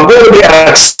 And if I'm going to be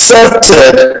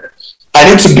accepted, I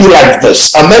need to be like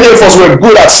this. And many of us were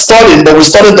good at studying, but we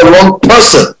studied the wrong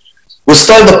person. We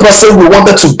studied the person we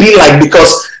wanted to be like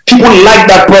because people like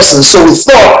that person. So we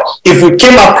thought if we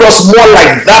came across more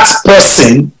like that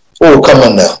person, oh, come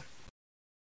on now.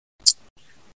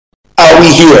 Are we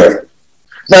here?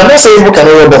 Now, I'm not saying people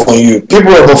cannot rub off on you.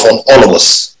 People rub off on all of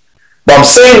us. But I'm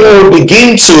saying we will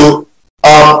begin to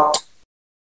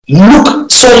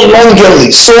look so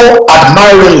longingly, so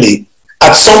admiringly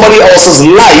at somebody else's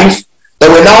life that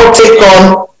we now take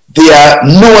on their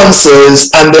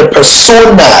nuances and their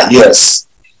persona, yes,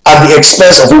 at the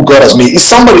expense of who God has made. Is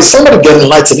somebody getting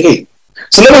enlightened today?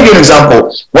 So let me give you an example.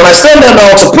 When I stand there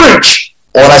now to preach,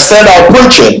 or when I stand out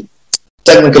preaching,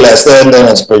 technically I stand there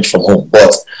to preach from home,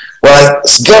 but when I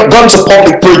gone to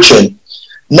public preaching,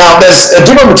 now there's a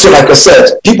difference between, like I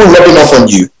said, people rubbing off on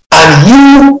you and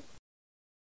you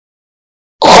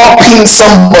copying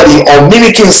somebody or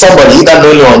mimicking somebody, either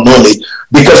knowingly or unknowingly,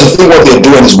 because you think what they're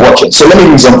doing is working. So let me give you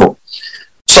an example.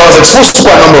 So I was exposed to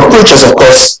quite a number of preachers, of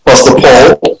course, Pastor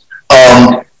Paul,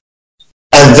 and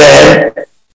then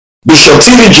Bishop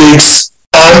T.D. Jakes,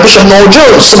 and Bishop Noel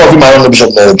Jones. Some of you might not know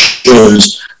Bishop Noel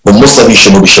Jones, but most of you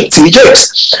should know Bishop T.D.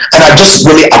 Jakes. And I just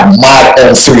really admired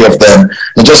all three of them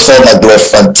and just felt like they were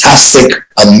fantastic,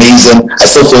 amazing. I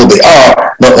still feel they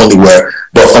are, not only were,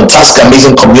 but fantastic,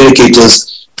 amazing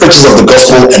communicators, preachers of the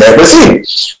gospel and everything.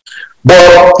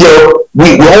 But,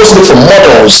 we also look for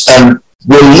models, and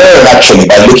we learn actually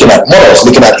by looking at models,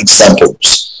 looking at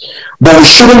examples. But we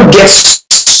shouldn't get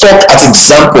stuck at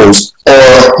examples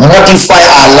or modify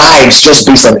our lives just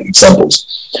based on examples.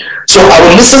 So I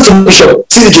would listen to Bishop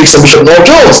T.D. Jakes and Bishop Noel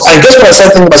Jones, and guess what I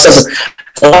started thinking to myself?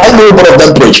 I know both of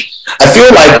them preach. I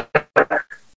feel like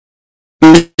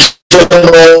Bishop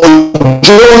Noel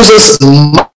Jones's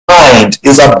mind,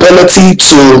 his ability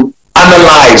to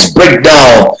analyze, break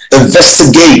down,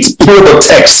 investigate, pull the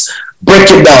text, break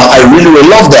it down. I really, really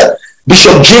love that.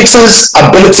 Bishop Jakes'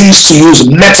 abilities to use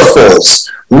metaphors,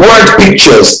 word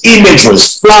pictures,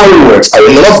 imageries, flowery words. I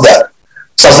really love that.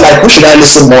 So I was like, who should I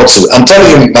listen more to? I'm telling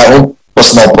you my own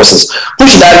personal process. Who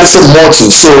should I listen more to?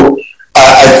 So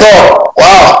I thought,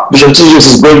 wow, Bishop T.D.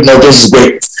 Jakes is great. No, this is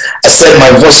great. I said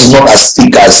my voice is not as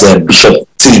thick as Bishop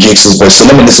T.D. Jakes' voice, so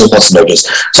let me listen more to Noel.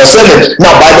 So I said it.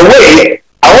 Now, by the way,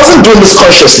 I wasn't doing this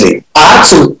consciously. I had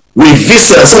to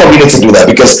revisit, and some of you need to do that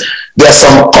because there are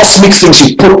some cosmic things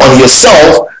you put on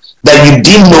yourself that you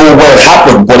didn't know when it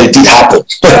happened, but it did happen.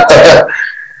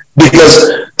 Because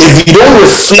if you don't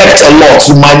reflect a lot,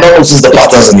 you might not notice the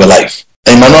patterns in your life.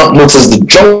 And you might not notice the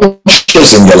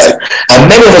junctures in your life. And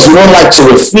many of us, we don't like to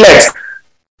reflect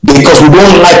because we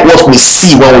don't like what we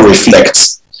see when we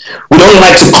reflect. We don't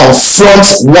like to confront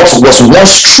what was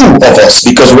once true of us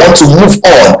because we want to move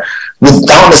on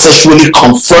without necessarily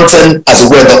confronting, as it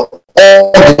were, the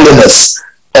ugliness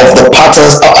of the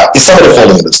patterns. Is somebody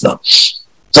following this now?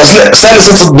 So I started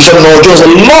listening to Bishop Noel Jones a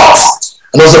lot.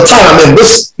 And there was a time,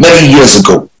 this many years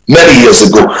ago,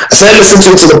 I started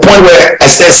listening to the point where I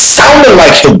started sounding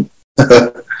like him.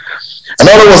 In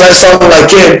other words, I sounded like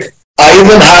him. I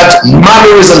even had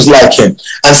mannerisms like him.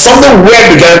 And something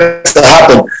weird began to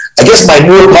happen. I guess my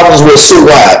neural patterns were so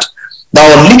wired. Now,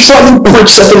 I literally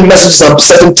preach certain messages and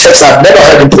certain texts I've never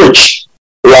heard him preach,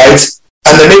 right?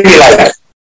 And then maybe like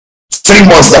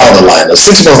 3 months down the line or 6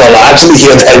 months down the line, I actually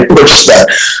hear that I preach that.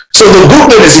 So the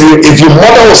good thing is if you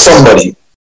model somebody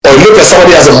or you look at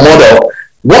somebody as a model,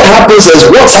 what happens is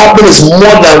what's happening is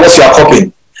more than what you are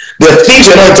copying. There are things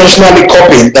you're not intentionally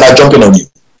copying that are jumping on you.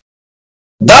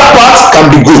 That part can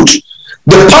be good.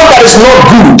 The part that is not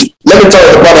good, let me tell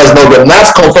you the part that is not good, and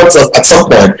that's confronts us at some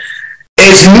point,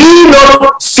 is me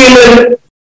not feeling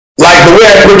like the way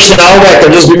I preach now, where I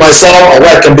can just be myself, or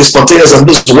where I can be spontaneous and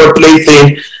this wordplay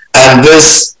thing, and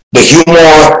the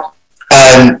humor,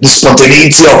 and the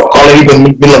spontaneity of calling it in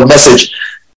the middle of the message.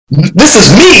 This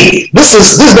is me. This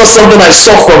is not something I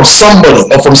saw from somebody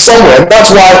or from somewhere. And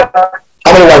that's why,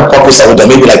 how many one copies I would have?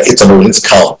 Maybe like 800 to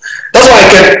count. That's why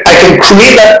I can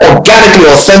create that organically,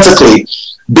 authentically,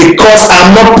 because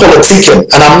I'm not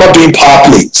politicking and I'm not doing power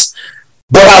plays.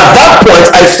 But at that point,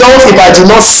 I felt if I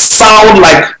did not sound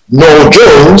like Noel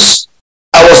Jones,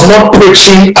 I was not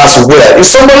preaching as well. Is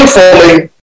somebody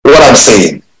following what I'm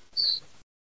saying?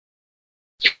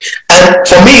 And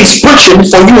for me, it's preaching.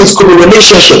 For you, it could be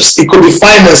relationships. It could be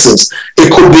finances. It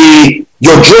could be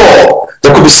your job. There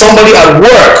could be somebody at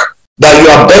work that you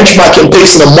are benchmarking,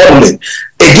 pacing, and modeling.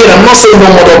 Again, I'm not saying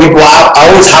no model people. I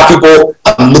always have people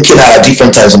I'm looking at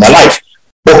different times in my life.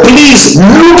 But please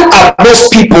look at those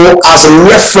people as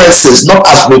references, not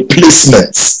as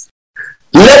replacements.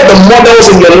 Let the models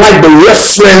in your life be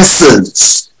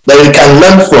references that you can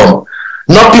learn from,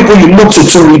 not people you look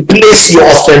to replace your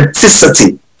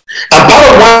authenticity. And part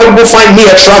of why people find me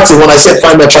attractive, when I said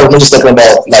find me attractive, I'm not just talking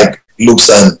about like looks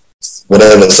and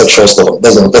whatever sexual stuff.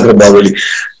 That's what I'm talking about really.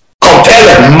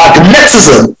 Compelling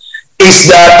magnetism is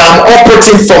that I'm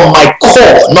operating from my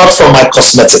core, not from my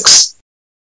cosmetics.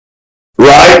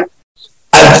 Right?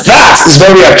 And that is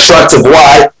very attractive.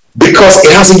 Why? Because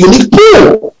it has a unique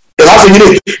pull. It has a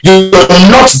unique. You're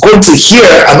not going to hear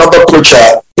another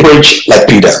preacher preach like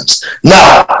P-Dams.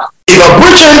 Now, if you're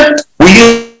preaching,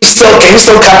 can you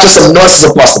still capture some nuances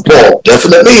of Pastor Paul?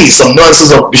 Definitely. Some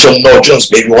nuances of Bishop Noel Jones,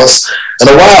 maybe once in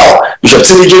a while. Bishop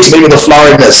T.D. Jakes, maybe the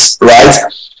floweriness, right?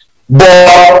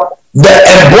 But the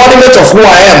embodiment of who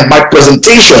I am, my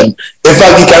presentation, in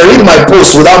fact, you can read my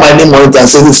post without my name on it and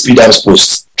say this P-Dams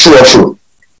post. True or true?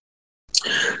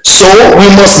 So we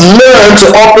must learn to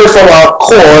operate from our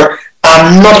core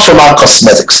and not from our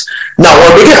cosmetics. Now,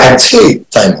 when we get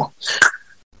time.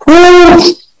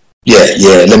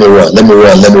 Yeah, let me run.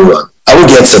 I will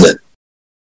get to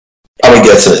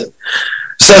it.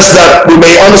 Says that we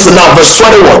may understand now, verse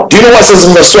 21. Do you know what it says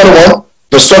in verse 21?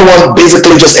 Verse 21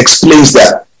 basically just explains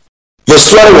that. Verse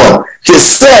 21, he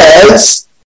says,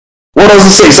 what does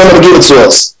it say? Somebody give it to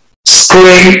us.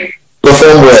 Scream,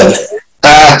 perform well.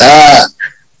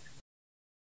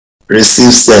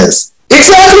 Receive sense.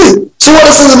 Exactly. So what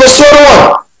does it say in verse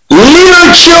 21?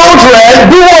 Little children,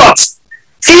 do what?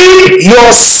 Keep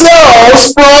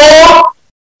yourselves from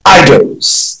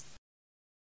idols.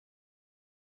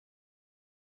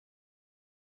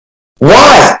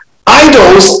 Why?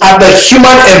 Idols are the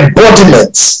human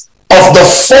embodiments of the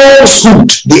falsehood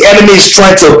the enemy is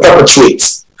trying to perpetuate.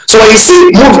 So when you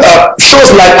see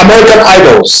shows like American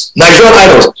Idols, Nigerian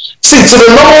Idols, see, to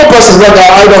the normal person that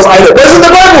are idols, but in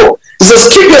the Bible, it says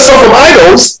keep yourself from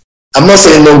idols. I'm not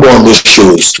saying don't go on those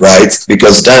shows, right?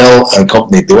 Because Daniel and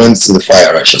company, they went to the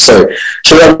fire, right? Sorry,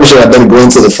 Shadrach, Meshach, and them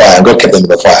going to the fire, and God kept them in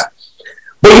the fire.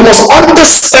 But you must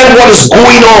understand what is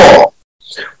going on.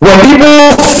 When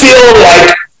people feel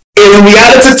like a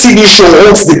reality TV show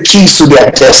holds the keys to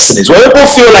their destinies, when people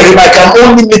feel like if I can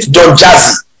only meet Don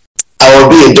Jazzy, I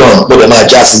will be a Don, but I'm not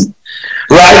Jazzy.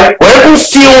 Right? When people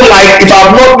feel like if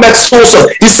I've not met so-so,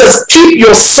 he says, keep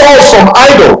yourself from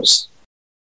idols.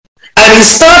 And he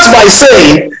starts by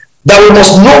saying that we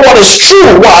must know what is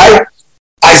true. Why?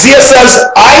 Isaiah says,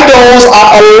 idols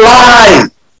are a lie.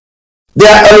 They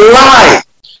are a lie.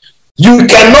 You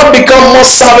cannot become more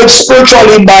savage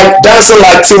spiritually by dancing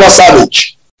like Tiwa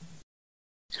Savage.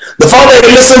 The fact that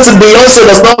you listen to Beyonce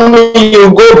does not mean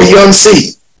you go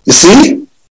Beyonce. You see?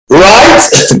 Right?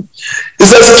 It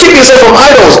says, keep yourself from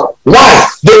idols. Why?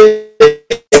 The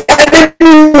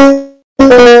enemy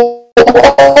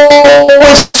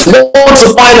always wants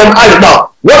to find an idol. Now,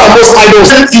 what are most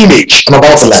idols? An image. I'm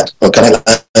about to land. Oh, can I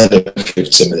land in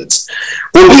 15 minutes?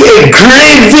 Will be a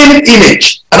graven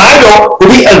image. An idol will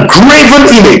be a graven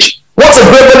image. What's a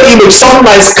graven image? Something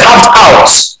that is carved out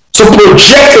to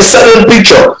project a certain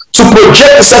picture, to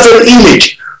project a certain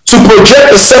image, to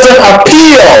project a certain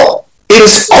appeal. It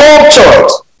is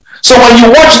sculptured. So when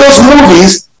you watch those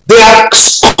movies, they are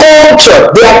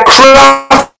sculptured, they are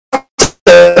crafted,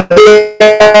 they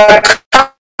are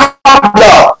carved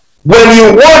out. When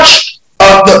you watch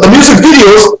the music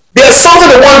videos, there's something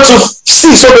they want to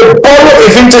see. So they borrow a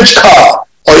vintage car,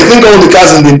 or you think all the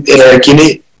cars in the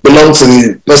Kine belong to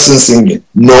the person singing.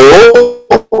 No.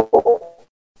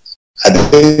 I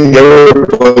think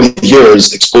everybody here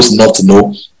is exposed enough to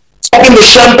know. Popping the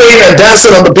champagne and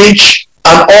dancing on the beach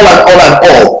and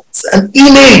all. It's an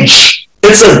image.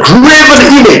 It's a graven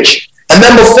image. And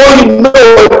then before you know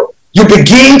it, you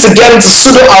begin to get into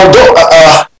pseudo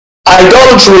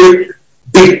idolatry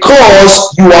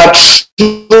because you are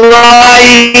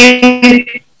trying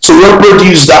to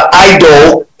reproduce the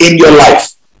idol in your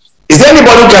life. Is there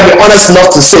anybody who can be honest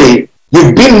enough to say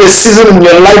you've been in a season in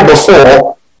your life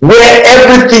before where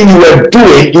everything you were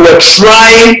doing, you were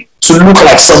trying to look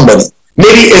like somebody,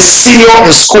 maybe a senior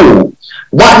in school?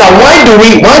 Why do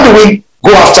we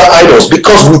go after idols?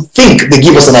 Because we think they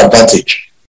give us an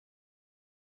advantage.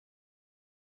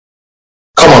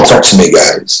 Come on, talk to me,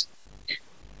 guys.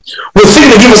 We think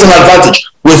they give us an advantage.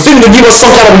 We think they give us some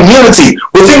kind of immunity.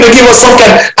 We think they give us some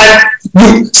kind. And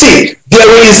you see, there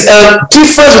is a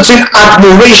difference between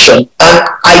admiration and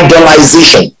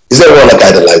idolization. Is there a word like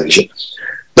idolization?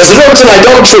 There's a difference between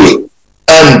idolatry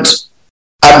and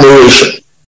admiration.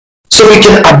 So we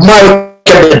can admire,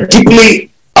 we can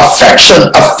deeply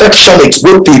affectionate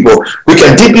with people. We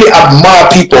can deeply admire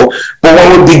people. But when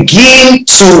we begin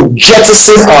to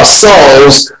jettison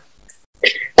ourselves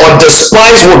or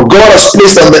despise what God has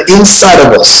placed on the inside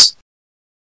of us,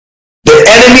 the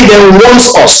enemy then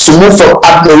wants us to move from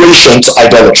admiration to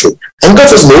idolatry. And God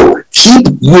says, no, keep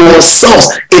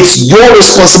yourselves. It's your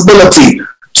responsibility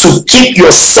to keep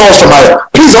yourself from idol.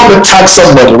 Please help me tag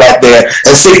somebody right there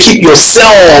and say, keep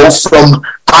yourself from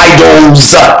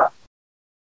idols.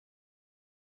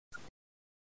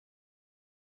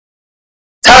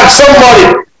 Tag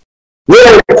somebody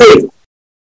real quick.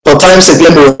 For time's sake,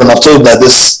 let me run. I've told you that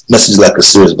this message is like a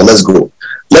series, but let's go.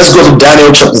 Let's go to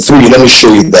Daniel chapter 3. Let me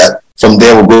show you that. From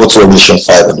there, we'll go to Revelation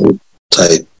 5 and we'll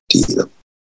tidy it up.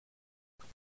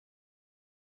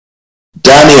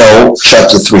 Daniel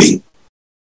chapter 3.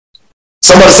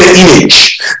 Somebody say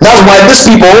image. That's why these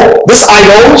people, these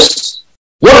idols,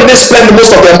 what do they spend the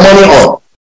most of their money on?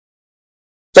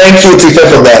 Thank you, Tifa,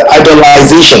 for that.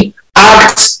 Idolization.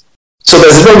 Act. So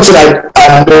there's a difference like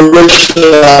admiration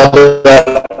and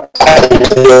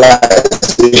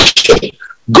idolization.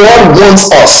 God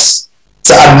wants us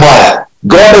to admire.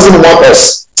 God doesn't want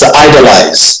us to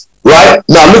idolize. Right?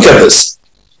 Now look at this.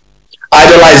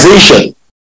 Idolization.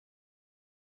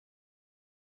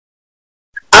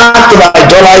 Act of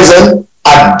idolizing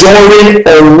adoring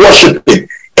or worshiping,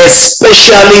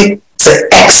 especially to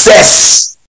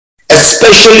excess.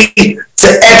 Especially to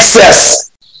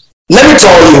excess. Let me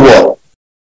tell you what.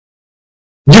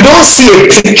 You don't see a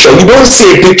picture. You don't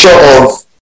see a picture of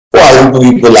why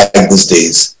people like these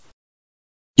days.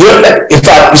 In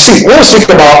fact, you see, when we speak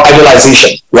about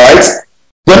idolization, right?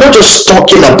 We're not just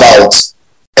talking about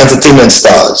entertainment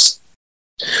stars.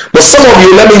 But some of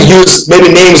you, let me use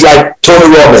maybe names like Tony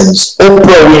Robbins,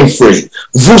 Oprah Winfrey,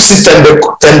 Vusi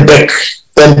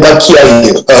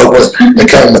Tembekiayi,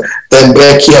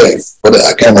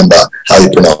 I can't remember how you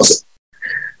pronounce it.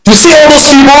 You see all those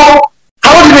people?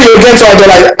 How do you get to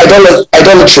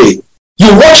idolatry?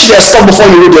 You watch their stuff before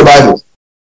you read your Bible.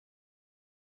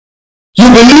 You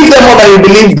believe them more than you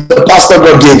believe the pastor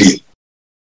God gave you.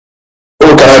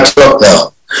 Oh, can I talk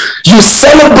now? You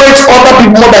celebrate other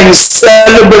people more than you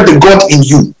celebrate the God in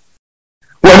you.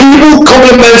 When people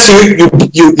compliment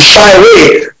you shy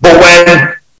away. But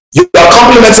when you are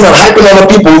complimenting and hyping other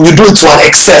people, you do it to an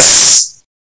excess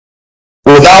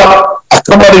without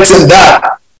accommodating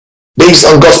that based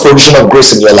on God's provision of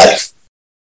grace in your life.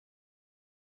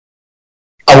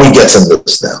 Are we getting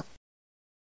this now?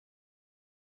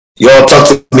 You all talk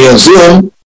to me on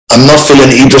Zoom. I'm not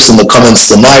feeling Idris in the comments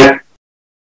tonight.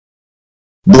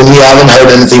 But I haven't heard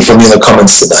anything from you in the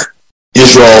comments tonight.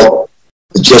 Israel,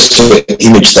 just an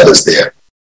image that is there.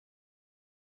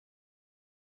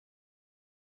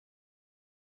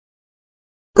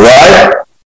 Right?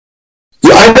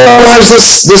 You idolize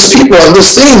these people and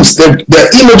these things, their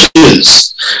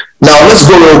images. Now let's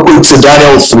go real quick to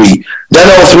Daniel 3.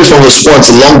 Daniel 3 from verse 1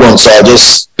 to long one, so I'll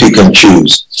just pick and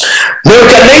choose.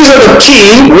 Nebuchadnezzar the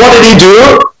king, what did he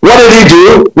do? What did he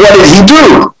do? What did he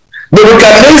do?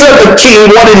 Nebuchadnezzar the king,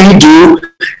 what did he do?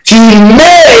 He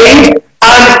made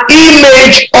an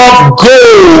image of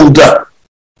gold.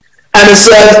 And it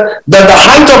said that the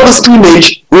height of this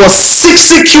image was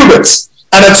 60 cubits,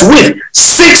 and its width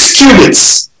 6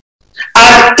 cubits.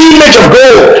 An image of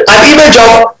gold, an image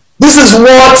of, this is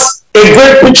what a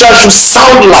great picture should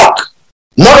sound like.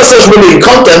 Not necessarily in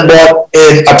content, but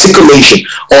in articulation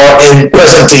or in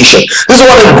presentation. This is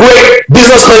what a great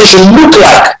businessman should look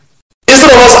like.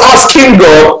 Instead of us asking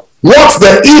God, what's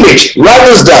the image? Write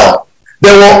this down.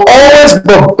 There will always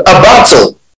be a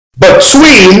battle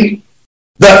between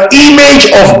the image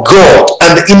of God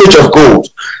and the image of gold.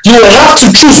 You will have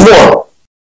to choose one.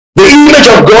 The image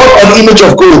of God or the image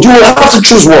of gold. You will have to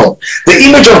choose one. The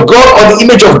image of God or the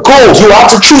image of gold. You will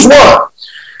have to choose one.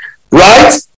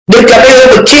 Right?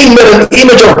 Nebuchadnezzar the king made an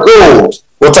image of gold.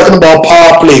 We're talking about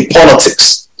PowerPlay,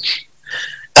 politics,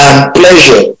 and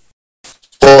pleasure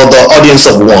for the audience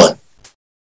of one.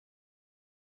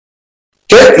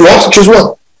 Okay, you have to choose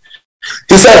one.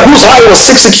 He said, whose height was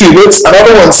 60 cubits.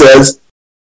 Another one says,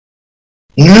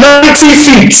 90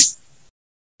 feet.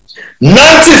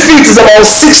 90 feet is about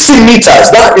 60 meters.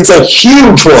 That is a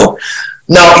huge one.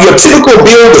 Now, your typical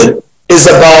building is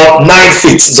about 9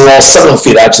 feet. It's about 7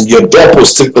 feet, actually. Your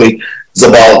doorpost typically is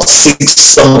about 6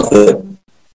 something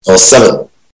or 7.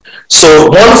 So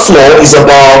one floor is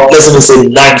about, let's even say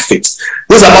 9 feet.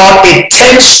 This is about a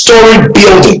 10-story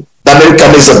building that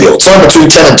Nebuchadnezzar built, somewhere between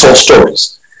 10 and 12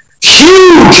 stories.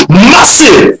 Huge,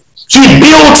 massive. He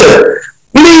built it.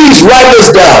 Please write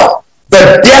this down.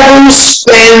 The devil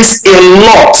spends a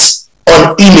lot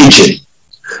on imaging.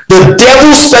 The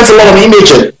devil spends a lot on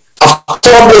imaging. I've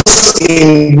taught this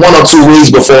in one or two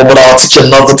ways before, but I'll teach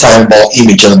another time about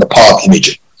imaging and the power of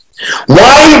imaging.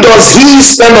 Why does he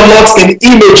spend a lot in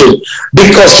imaging?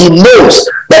 Because he knows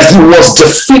that he was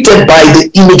defeated by the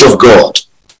image of God.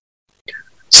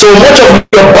 So much of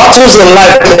your battles in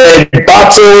life are a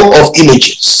battle of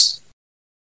images.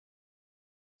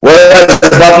 Whether it's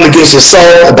a battle against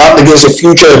yourself, a battle against your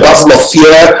future, a battle of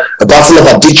fear, a battle of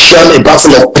addiction, a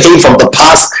battle of pain from the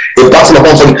past, a battle of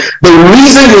unforgiveness. The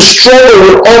reason you struggle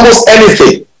with almost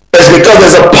anything is because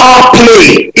there's a power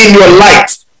play in your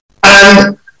life.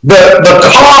 And the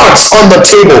cards on the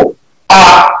table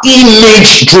are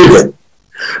image driven.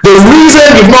 The reason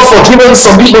you've not forgiven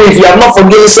some people, if you have not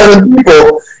forgiven certain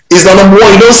people, is that number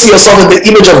one, you don't see yourself in the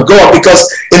image of God, because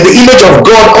in the image of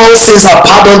God, all sins are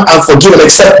pardoned and forgiven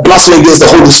except blasphemy against the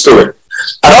Holy Spirit.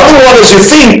 Another one is you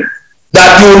think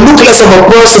that you will look less of a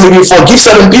person if you forgive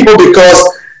certain people because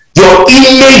your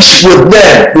image with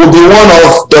them will be one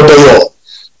of Dr. Yo.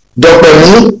 Dr.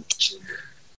 Me.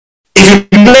 If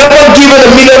you've never given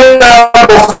 $1 million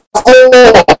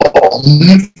before,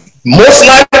 most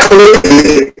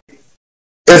likely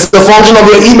it's the function of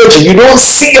your image. You don't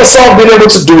see yourself being able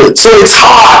to do it. So it's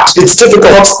hard. It's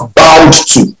difficult, bowed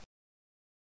to.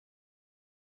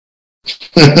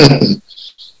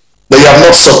 that you have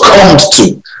not succumbed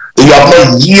to, that you have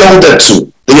not yielded to,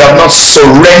 that you have not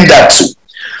surrendered to.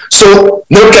 So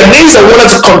Nebuchadnezzar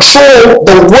wanted to control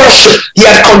the worship. He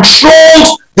had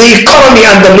controlled the economy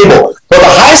and the labor. But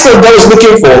the highest that God is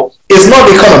looking for is not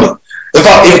the economy. In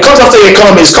fact, if it comes after the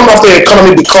economy, it's come after the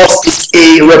economy because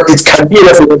it can be a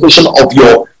representation of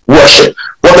your worship.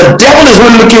 What the devil is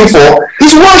really looking for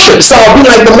is worship. So I'll be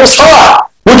like the Most High,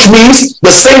 which means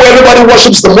the same way everybody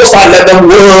worships the Most High, let them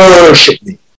worship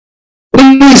me.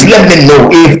 Please let me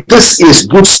know if this is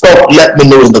good stuff. Let me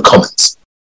know in the comments.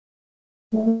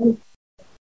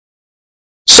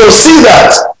 So see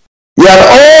that you had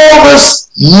all this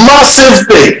massive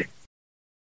thing,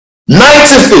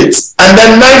 90 feet, and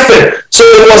then 9 feet. So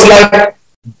it was like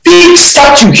big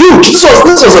statue, huge.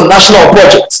 This was a national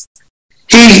project.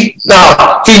 He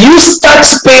used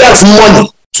taxpayers'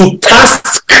 money to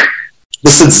task the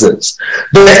citizens.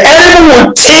 The enemy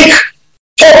would take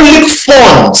public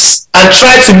funds and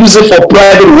try to use it for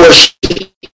private worship.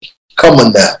 Come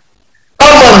on now.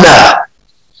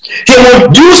 He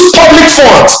would use public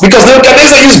funds because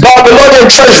Nebuchadnezzar used Babylonian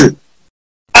treasury,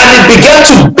 and it began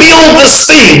to build this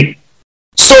thing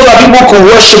so that people could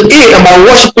worship it, and by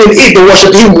worshiping it, they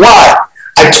worship him. Why?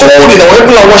 I told you that when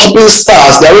people are worshiping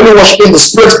stars, they're really worshiping the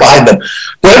spirits behind them.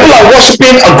 When people are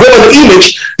worshiping a golden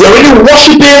image, they're really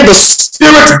worshiping the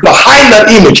spirit behind that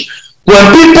image. When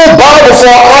people bow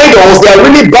before idols, they're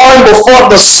really bowing before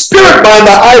the spirit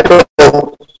behind the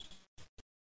idol.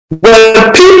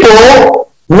 When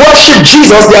people worship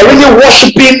Jesus, they are really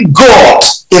worshiping God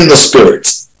in the spirit.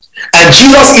 And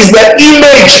Jesus is the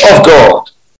image of God.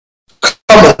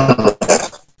 Come on.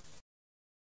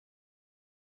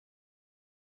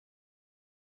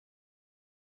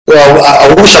 Well,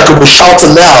 I wish I could be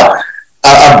shouting now.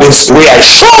 I've been I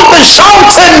should be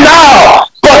shouting now,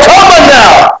 but come on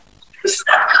now.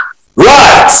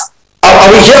 Right.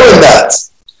 Are we hearing that?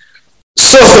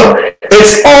 So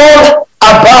it's all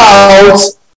about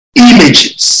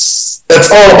images.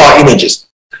 It's all about images.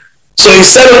 So he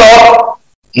set it up,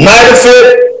 90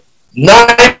 feet,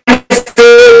 90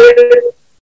 feet.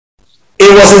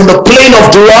 It was in the plain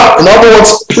of Dura, in other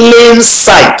words, plain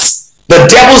sight. The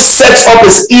devil sets up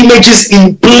his images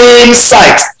in plain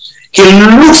sight. He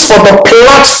looks for the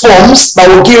platforms that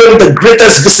will give him the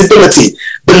greatest visibility.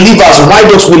 Believers, why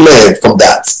don't we learn from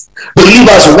that?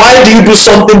 Believers, why do you do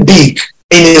something big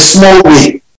in a small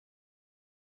way?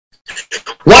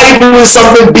 Why are you doing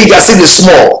something big as it is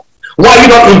small? Why are you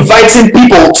not inviting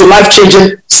people to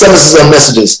life-changing services and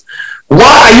messages?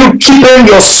 Why are you keeping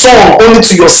your song only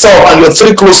to yourself and your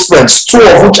 3 close friends, 2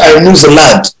 of which are in New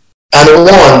Zealand and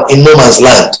 1 in no man's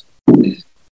land?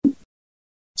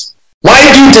 Why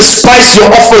do you despise your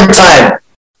offering time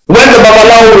when the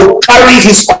Babalawo will carry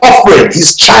his offering,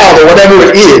 his child or whatever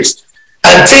it is,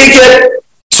 and take it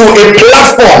to a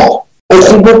platform,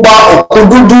 Okububa,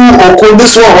 Okududu,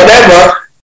 Okundiswa, whatever,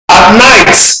 at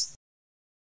night,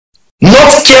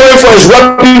 not caring for his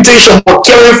reputation, but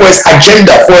caring for his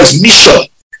agenda, for his mission?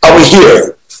 Are we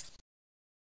here?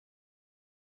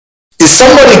 Is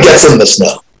somebody getting this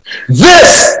now?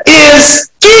 This is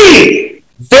key,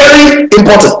 very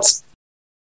important.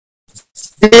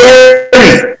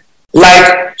 Very,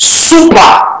 like,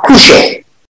 super crucial.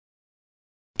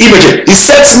 Imagine, he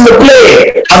sets in the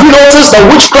play. Have you noticed that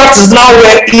witchcraft is now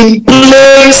in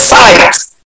plain sight?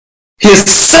 He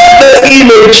set the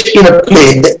image in a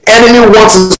play. The enemy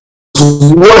wants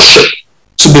his worship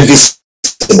to be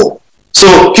visible.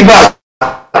 So people are,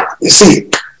 you see,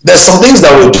 there's some things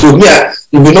that we do. Yeah,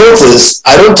 if you notice,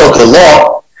 I don't talk a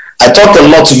lot. I talk a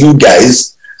lot to you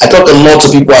guys. I talk a lot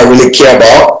to people I really care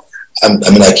about. I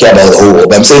care about the whole world.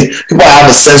 But I'm saying people I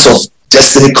have a sense of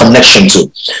destiny connection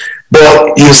to.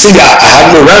 But you see, I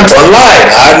hardly rant online.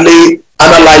 I hardly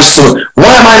analyze soon. Why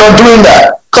am I not doing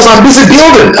that? Because I'm busy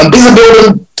building. I'm busy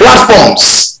building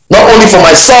platforms. Not only for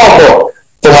myself, but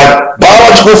for my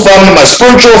biological family, my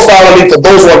spiritual family, for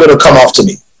those who are going to come after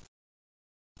me.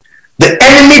 The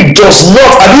enemy does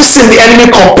not. Have you seen the enemy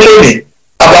complaining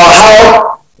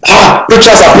about how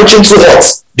preachers are preaching too hot?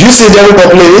 Do you see the devil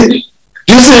complaining?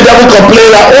 Do you see the devil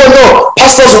complaining that, oh no,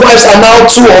 pastors' wives are now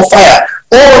too on fire?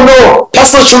 Oh no,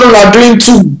 pastors' children are doing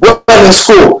too well in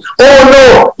school. Oh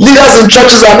no, leaders in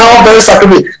churches are now very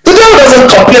sacrificial. The devil doesn't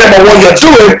complain about what you're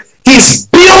doing. He's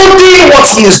building what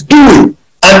he is doing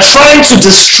and trying to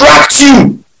distract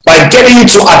you by getting you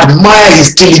to admire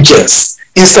his diligence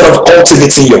instead of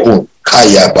cultivating your own.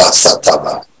 So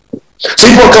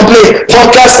people complain,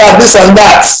 podcasts are this and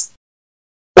that.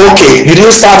 Okay, you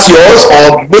didn't start yours,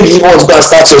 or maybe you want to go and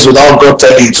start yours without God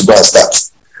telling you to go and start.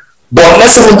 But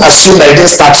let's even assume that you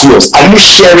didn't start yours. Are you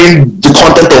sharing the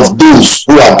content of those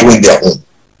who are doing their own?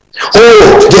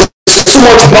 Oh, there's too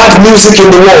much bad music in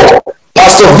the world.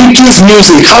 Pastor Vicky's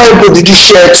music, how many people did he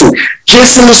share to?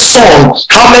 Jason's song,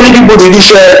 how many people did he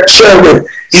share with?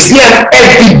 Is there an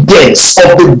evidence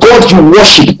of the God you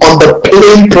worship on the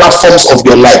plain platforms of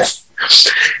your life?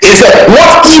 Is that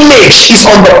what image is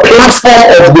on the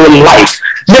platform of your life?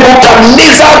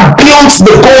 Nebuchadnezzar built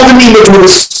the golden image with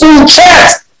his full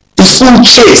chest, his full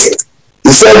chest.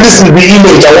 He said, "This is the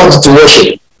image I wanted to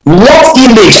worship." What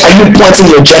image are you pointing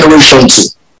your generation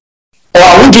to? Or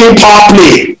are we doing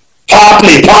PowerPlay?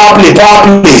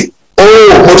 PowerPlay.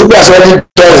 Oh, Motubi has already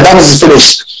done it. That means it's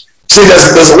finished. See,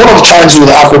 there's one of the challenges with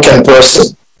the African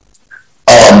person.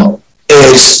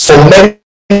 Is for many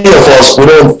of us, we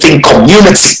don't think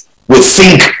community. We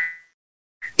think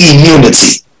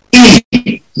immunity.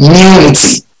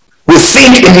 Immunity. We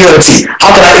think immunity.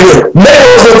 How can I do? Many of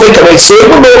us don't think of it. So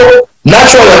even though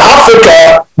naturally in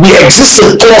Africa, we exist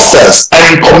in clusters and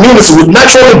in communities, we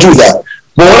naturally do that.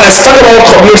 But when I talk about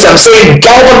community, I'm saying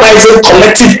galvanizing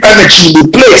collective energy in the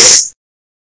place,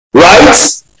 right?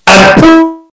 And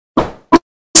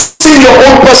putting your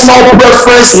own personal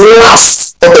preference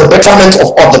last for the betterment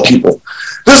of other people.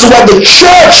 This is why the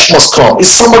church must come. Is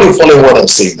somebody following what I'm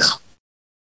saying now?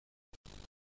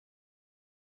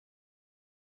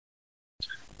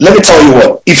 Let me tell you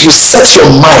what, if you set your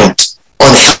mind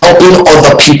on helping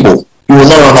other people, you will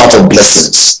not run out of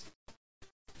blessings.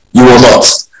 You will not.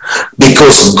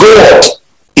 Because God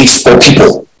is for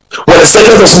people. When it said,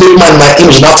 "Let us make man in my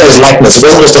image and after his likeness," it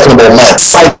wasn't just talking about man.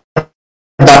 Fight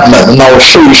that man, and I will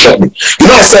show you shortly. You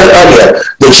know, I said earlier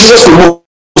that Jesus removes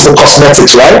the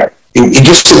cosmetics, right? He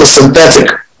gives you the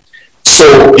synthetic. So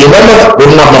you remember, we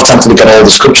don't have enough time to look at all the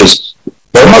scriptures.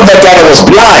 Remember that guy that was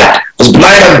blind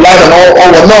and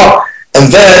all whatnot.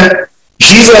 And then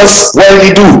Jesus, what did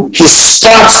he do? He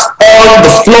spat on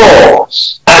the floor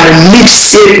and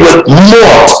mixed it with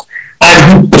mud, and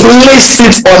he placed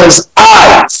it on his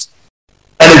eyes,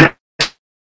 and he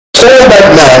told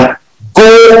that man,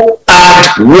 "Go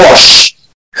and wash."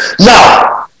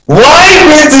 Now, why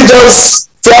didn't he just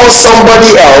tell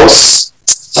somebody else?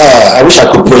 I wish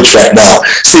I could preach right now.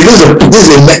 See, this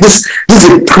is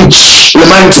a preach.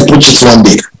 Remind me to preach it one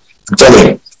day. I'm telling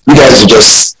you, you guys will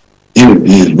just you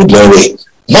would no way.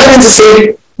 Why didn't he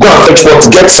say, "Go and fetch water,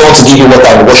 get someone to give you water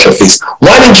and wash your face"?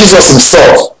 Why didn't Jesus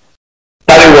himself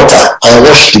carry water and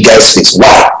wash the guy's face?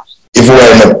 Why? If we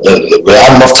were in we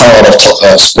had enough time, I would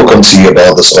have spoken to you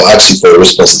about this or asked you for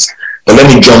responses. But let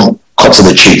me cut to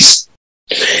the chase.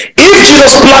 If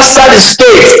Jesus plastered his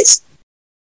face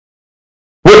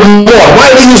with mud, why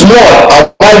did he use mud?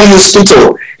 And why did he use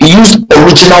spittle? He used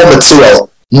original material.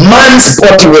 Man's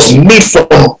body was made from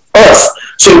earth.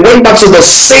 So he went back to the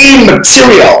same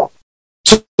material.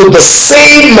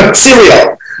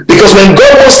 Because when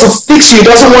God wants to fix you, he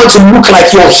doesn't want to look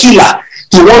like your healer.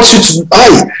 He wants you to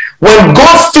when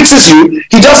God fixes you,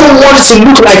 he doesn't want you to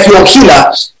look like your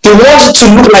healer. He wants you to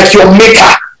look like your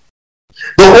maker.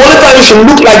 The only time you should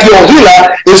look like your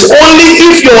healer is only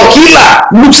if your healer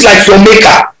looks like your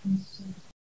maker.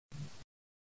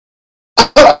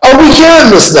 Are we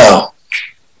hearing this now?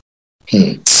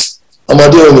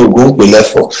 Ọmọdé òní ògùn pè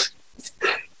lẹ́fọ̀.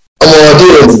 Ọmọdé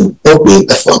òní ó pè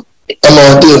lẹ́fọ̀.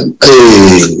 Ọmọdé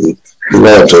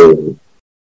ìwádìí.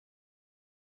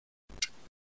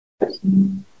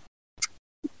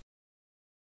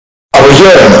 Are we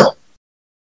hearing now?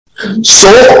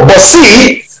 So, but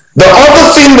see, the other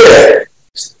thing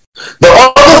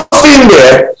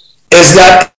there is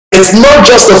that it's not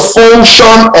just a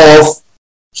function of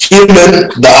healing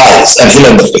the eyes and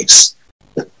healing the face.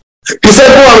 He said,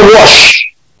 "Go and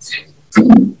wash."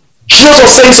 Jesus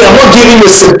was saying to you, "I'm not giving you a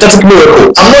synthetic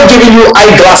miracle. I'm not giving you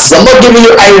eyeglasses. I'm not giving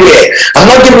you eyewear. I'm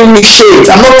not giving you shades.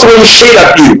 I'm not throwing shade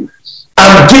at you.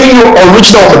 I'm giving you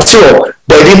original material."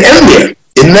 But it didn't end there. It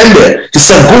didn't end there. He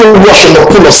said, "Go and wash in the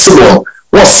pool of Siloam."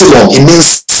 What's Siloam? It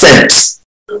means sent.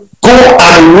 Go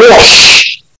and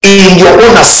wash in your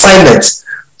own assignment.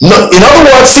 No, in other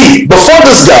words, see, before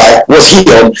this guy was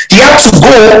healed, he had to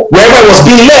go wherever was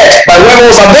being led by whoever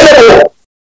was available.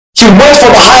 He went for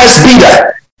the highest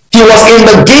bidder. He was in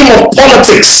the game of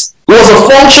politics. It was a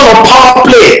function of power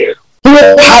play. Who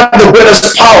had the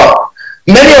greatest power?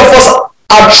 Many of us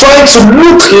are trying to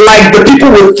look like the people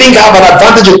we think have an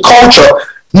advantage in culture,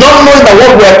 not knowing that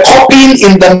what we're copying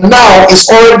in the now is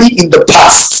already in the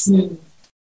past.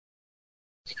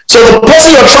 So the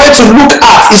person you're trying to look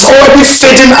at is already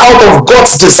fading out of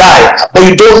God's desire, but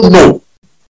you don't know.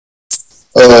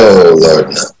 Oh,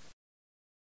 Lord.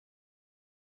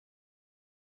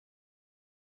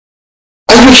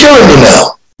 Are you hearing me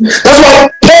now? That's why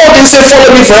Paul didn't say,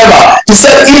 "Follow me forever." He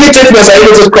said, "Imitate me as I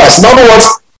imitate Christ." In other words,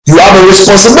 You have a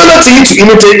responsibility to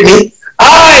imitate me.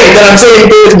 I, that I'm saying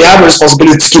imitate me, have a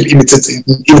responsibility to keep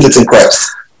imitating Christ.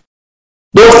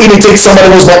 Don't imitate somebody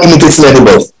who's not imitating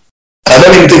anybody. And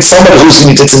don't imitate somebody who's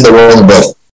imitating the wrong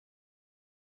body.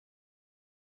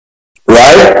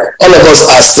 Right? All of us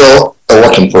are still a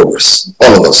work in progress.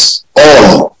 All of us.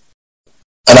 All.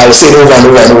 And I will say over and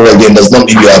over and over again, does not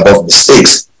mean you are above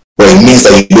mistakes, but it means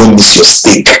that you don't miss your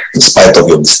stake in spite of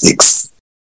your mistakes.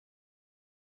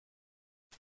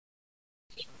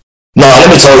 Now, let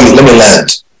me tell you, let me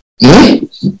land.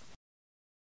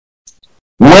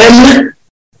 When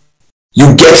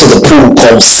you get to the pool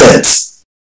called scent,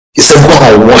 he said, go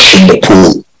and wash in the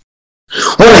pool.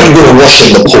 When are you going to wash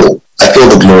in the pool? I feel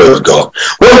the glory of God.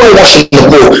 When you wash in the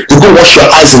pool, you go wash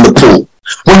your eyes in the pool.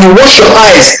 When you wash your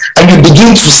eyes and you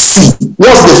begin to see,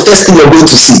 what's the first thing you're going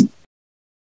to see?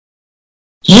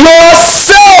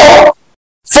 Yourself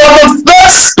for the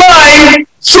first time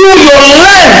through your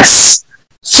lens,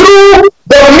 through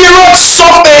the mirrored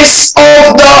surface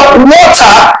of the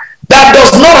water that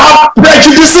does not have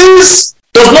prejudices,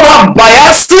 does not have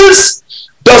biases,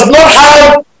 does not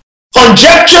have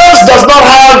conjectures, does not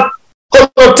have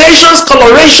connotations,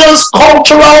 colorations,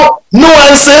 cultural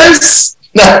nuances.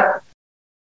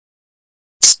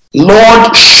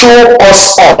 Lord, show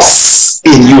us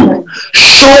in you.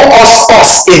 Show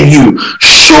us in you.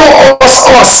 Show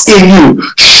us in you.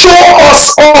 Show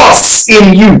us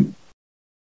in you.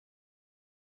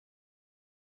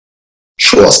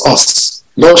 Show us.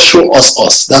 Lord, show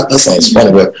us. That sounds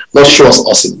funny, but Lord, show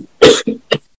us in you.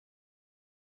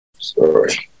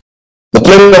 Sorry. The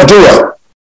plain of Dura.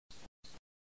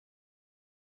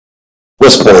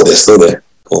 Where's Paul? They're still there.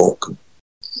 Paul.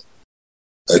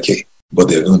 Okay. But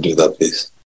they're going to do that,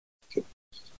 please. Okay.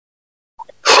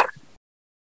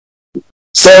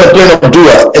 Stand the plain of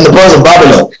Dura in the province of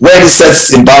Babylon. Where it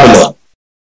sets in Babylon.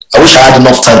 I wish I had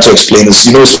enough time to explain this.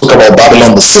 You know, we spoke about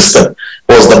Babylon, the system.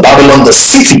 Was the Babylon the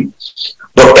city?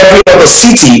 But every other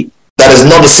city that is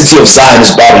not the city of Zion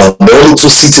is Babylon. There are only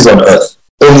two cities on earth.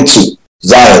 Only two.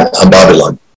 Zion and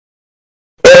Babylon.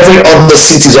 Every other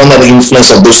city is under the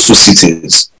influence of those two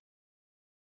cities.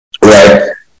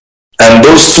 Right? And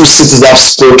those two cities have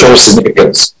spiritual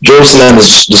significance. Jerusalem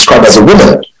is described as a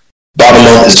woman.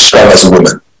 Babylon is described as a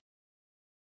woman.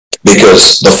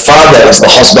 Because the father is the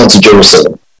husband to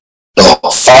Jerusalem. The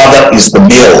father is the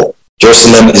male.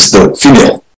 Jerusalem is the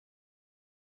female.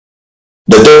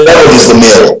 The devil is the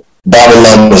male.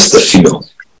 Babylon is the female.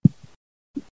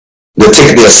 They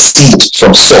take their seed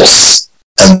from source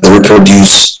and they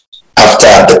reproduce after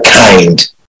the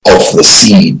kind of the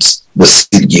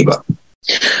seed giver.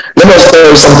 Let me tell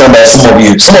you something about some of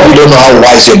you. Some of you don't know how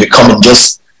wise you're becoming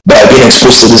just by being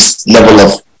exposed to this level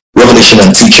of revelation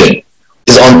and teaching.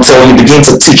 It's until you begin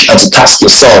to teach and to task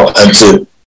yourself and to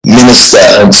minister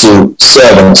and to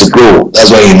serve and to grow.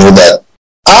 That's when you know that,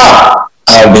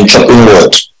 I've been chopping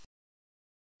wood.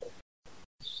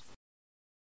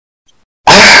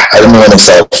 I don't know when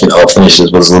I'll finish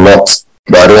this, but there's a lot.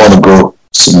 But I don't want to go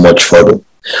so much further.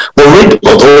 But read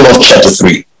the whole of chapter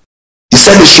 3. He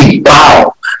said they should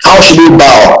bow. How should we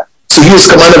bow? To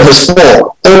use commanded verse 4.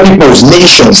 All peoples,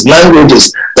 nations,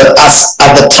 languages, that as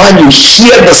at the time you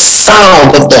hear the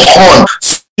sound of the horn,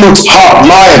 flute, harp,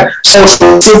 lyre,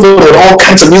 psaltery, silver, and all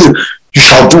kinds of music, you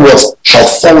shall do what? Shall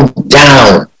fall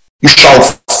down. You shall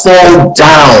fall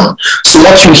down. So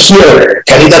what you hear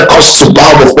can either cause to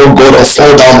bow before God or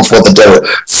fall down before the devil.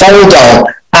 Fall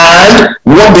down. And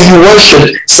what do you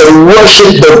worship? So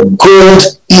worship the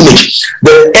gold image.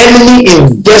 The enemy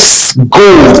invests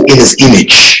gold in his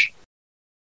image.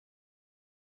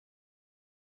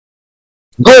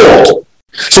 Gold.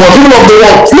 So when people of the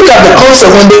world look at the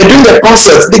concert, when they're doing their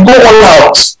concerts, they go all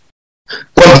out.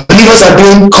 When believers are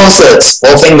doing concerts,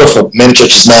 well, thank God for many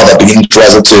churches now that begin to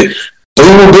rise up to it. But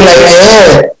we will be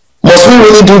like, must we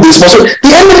really do this?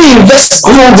 The enemy invests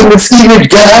gold in its image,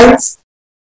 guys.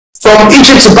 From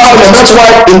Egypt to Babylon, that's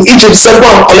why in Egypt said, go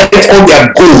and collect all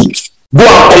their gold. Go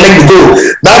and collect the gold.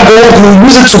 That gold, you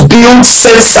use it to build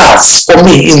censers for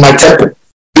me in my temple.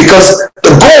 Because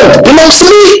the gold belongs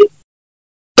to me.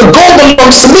 The gold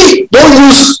belongs to me. Don't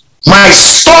use my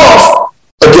stuff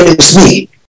against me.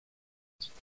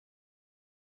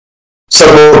 So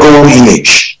gold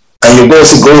image. And you go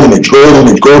see gold image, gold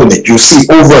image, gold image. You see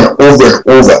over and over and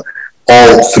over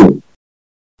all through.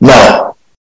 Now,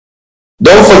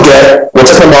 don't forget, we're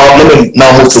talking about, let me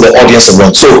now move to the audience of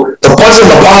one. So the point of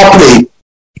the PowerPlay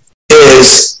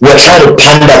is we're trying to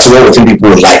pander to what we think people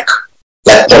would like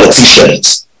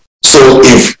politicians. So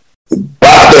if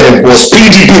back then it was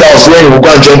PDP that was winning, we'll go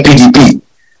and join PDP.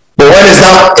 But when it's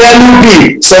now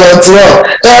LUP 71,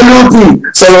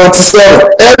 LUP 77,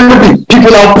 LUP,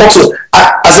 people now pop to.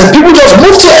 I said people just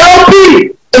moved to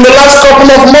LP in the last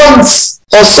couple of months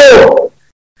or so.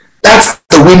 That's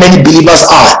the way many believers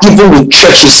are, even with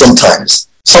churches sometimes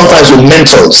with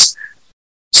mentors.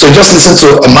 So just listen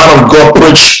to a man of God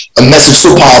preach a message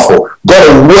so powerful, got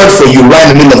a word for you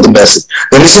right in the middle of the message.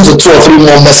 Then listen to 2 or 3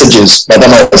 more messages. By the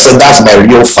time I said, that's my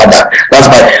real father. That's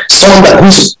my someone that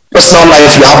whose personal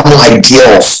life you have no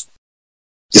idea of.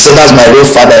 He said, that's my real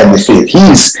father in the faith.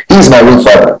 He's my real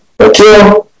father.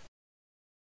 Okay?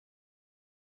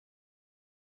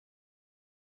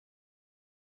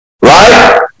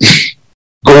 Right?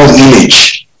 Gold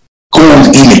image.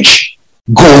 Gold image.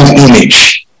 Gold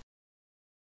image.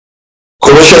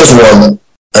 Colossians 1,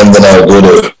 and then I'll go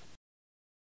to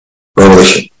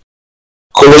Revelation.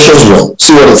 Colossians 1.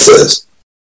 See what it says.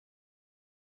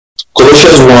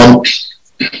 Colossians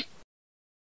 1,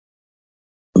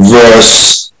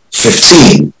 verse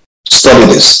 15. Study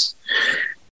this.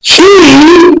 He,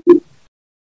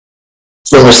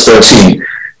 from verse 13,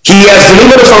 he has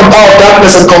delivered us from the power of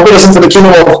darkness and converted us into the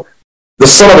kingdom of the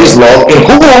Son of his love, in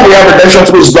whom we have redemption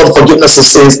through his blood, forgiveness of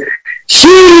sins.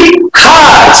 He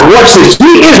has, watch this,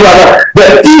 he is rather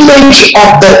the image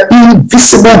of the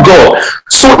invisible God.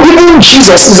 So even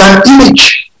Jesus is an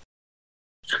image.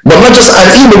 But not just an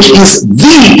image, is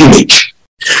the image.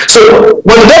 So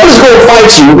when the devil is going to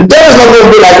fight you, the devil is not going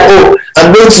to be like, oh,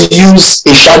 I'm going to use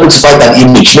a shadow to fight an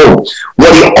image. No.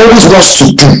 What he always wants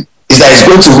to do is that he's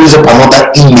going to raise up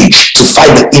another image to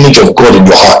fight the image of God in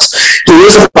your heart. He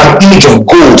raise up an image of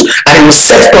gold and he will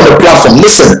set it on the platform.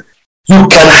 Listen, you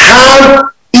can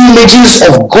have images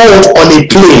of gold on a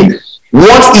plane.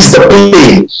 What is the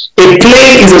plane? A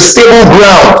plane is a stable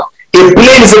ground. A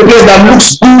plane is a place that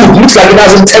looks good, looks like it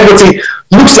has integrity,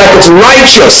 looks like it's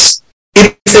righteous.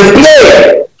 It's a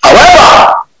plane.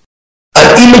 However, an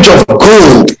image of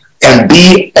gold can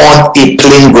be on a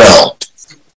plain ground.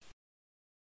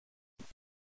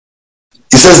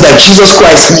 It says that Jesus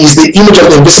Christ, he is the image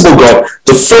of the invisible God,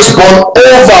 the firstborn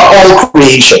over all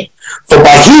creation. For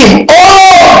by him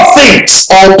all things,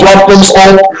 all platforms,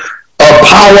 all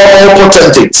power, all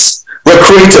potentates were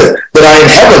created that are in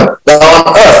heaven, that are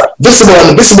on earth, visible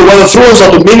and invisible, whether thrones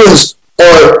or dominions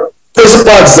or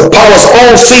principalities, the powers,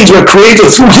 all things were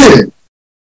created through him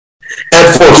and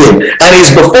for him. And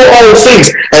he's before all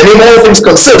things, and in all things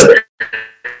consist.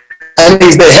 And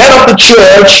he's the head of the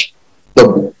church,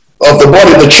 of the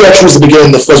body of the church, who is the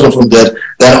beginning, the first one from dead,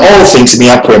 then all things may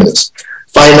have preeminence.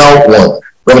 Final one,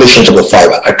 Revelation chapter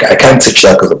 5. I can't teach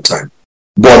that because of time.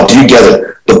 But do you get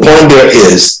it? The point there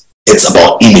is, it's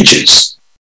about images.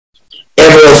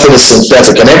 Everything is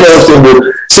synthetic, and everything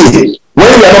will, see, when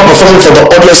you are not performing for the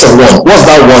audience of one, what's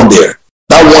that one there?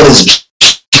 That one is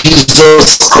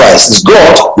Jesus Christ. It's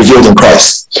God revealed in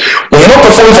Christ. When you're not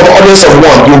performing for the audience of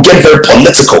one, you'll get very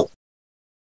political.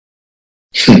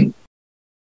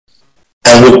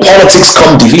 And with politics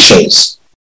come divisions,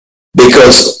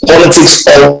 because politics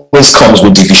always comes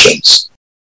with divisions.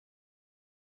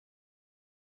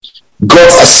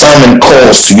 God's assignment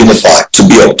calls to unify, to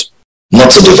build, not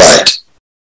to divide.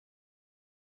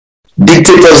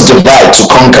 Dictators divide to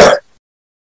conquer.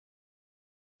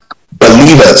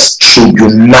 Believers should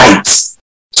unite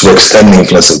to extend the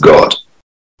influence of God.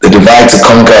 They divide to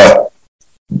conquer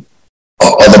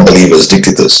other believers,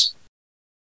 dictators.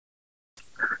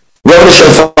 Revelation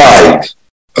 5.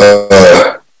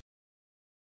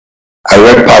 I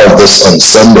read part of this on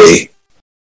Sunday.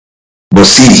 But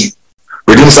see,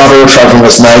 redeem some every tribe from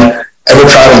verse 9. Every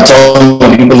tribe and tongue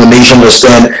and people in the nation will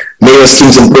stand. Mayors,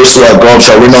 kings, and priests who are God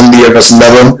shall reign on the earth. Verse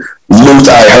 11. Looked,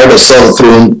 I heard, I saw the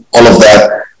throne, all of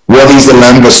that. Worthy is the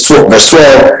Lamb, verse 12,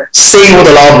 saying with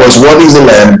a loud voice, worthy is the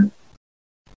Lamb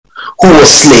who was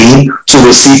slain to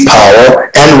receive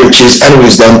power and riches and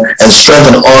wisdom and strength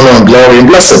and honor and glory and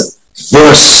blessing.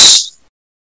 Verse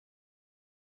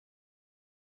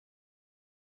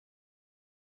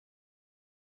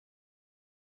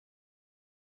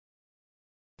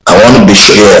I want to be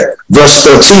sure here. Verse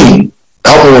 13.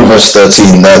 Help me with verse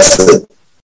 13. That's it.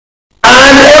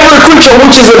 And every creature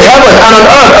which is in heaven and on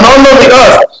earth and under the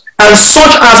earth, and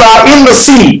such as are in the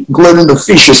sea, including the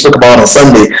fish we spoke about on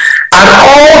Sunday, and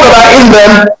all that are in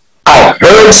them, I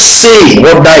heard saying,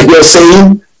 what did I hear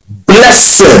saying?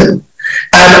 Blessing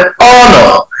and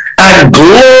honor and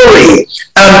glory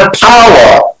and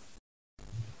power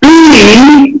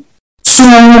be to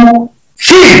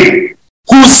him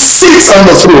who sits on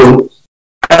the throne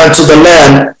and to the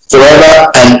Lamb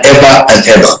forever and ever and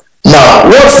ever. Now,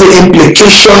 what's the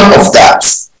implication of that?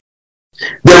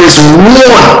 There is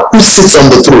one who sits on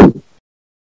the throne.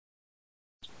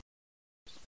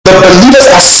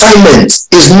 believer's assignment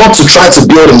is not to try to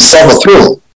build himself a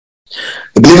throne.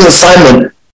 The believer's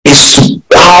assignment is to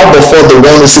bow before the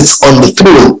one who sits on the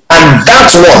throne, and that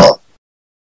one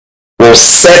will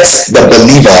set the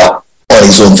believer on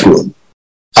his own throne.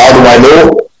 How do I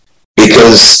know?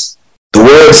 Because the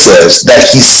word says that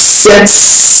he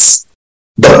sets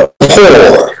the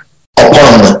poor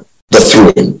upon the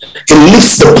throne. He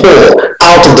lifts the poor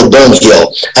out of the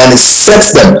dunghill and he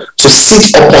sets them to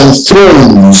sit upon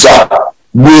thrones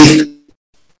with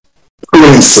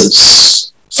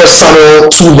princes. 1 Samuel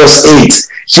 2 verse 8.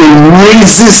 He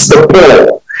raises the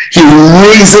poor. He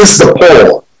raises the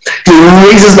poor. He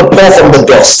raises the poor from the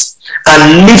dust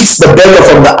and lifts the beggar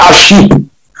from the ash heap,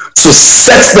 to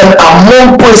set them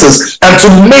among princes and to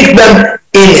make them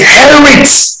inherit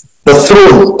the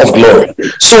throne of glory.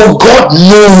 So God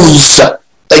knows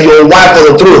that you're wife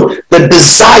on the throne. The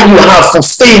desire you have for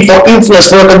fame, for influence,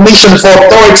 for recognition, for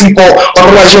authority, for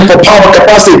adoration, for power,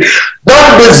 capacity,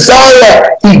 that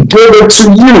desire, he gave it to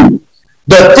you.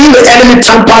 The thing the enemy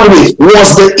tampered with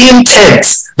was the intent,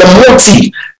 the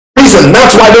motive, reason.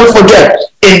 That's why, don't forget,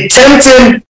 in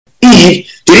tempting Eve,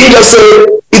 he didn't just say,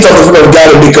 eat of the fruit of the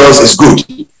garden because it's good.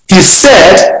 He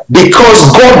said, because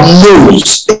God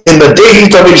knows in the day he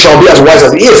eat of it shall be as wise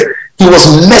as he is. He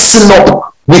was messing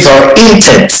up with our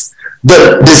intent.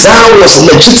 The desire was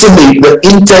legitimate, the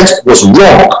intent was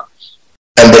wrong,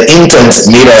 and the intent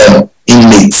made them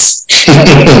inmates.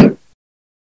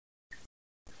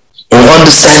 When we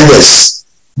understand this,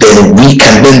 then we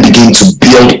can then begin to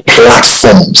build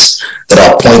platforms that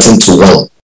are pointing to one.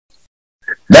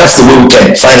 That's the way we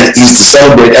can find it easy to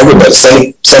celebrate everybody.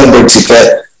 Celebrate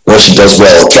Tifet when she does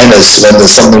well. Kenneth when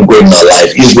there's something great in our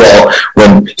life. Israel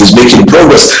when he's making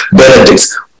progress. Benedict.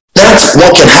 That's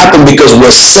what can happen because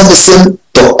we're servicing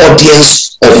the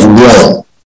audience of one.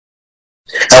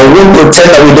 And we won't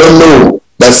pretend that we don't know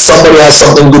that somebody has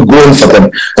something good going for them.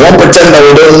 I won't pretend that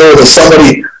we don't know that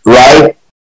somebody, right?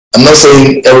 I'm not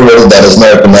saying everybody that does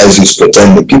not recognize you is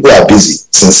pretending. People are busy,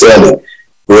 sincerely,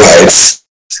 right?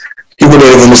 People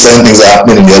don't even know certain things are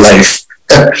happening in your life.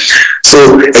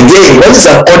 So again, when it's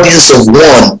an audience of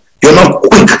one, you're not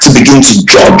quick to begin to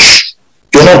judge.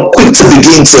 You're not quick to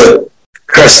begin to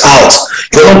curse out.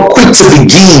 You're not quick to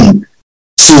begin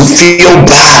to feel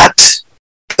bad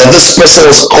that this person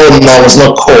was called and I was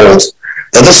not called.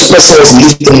 That this person was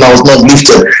lifted and I was not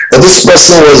lifted. That this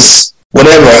person was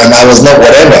whatever and I was not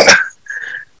whatever.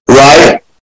 Right?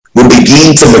 We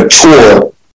begin to mature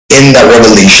in that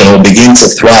revelation, will begin to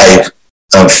thrive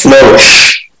and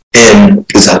flourish in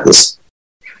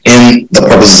in the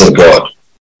purposes of God.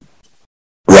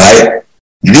 Right?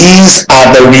 These are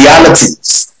the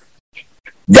realities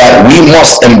that we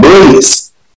must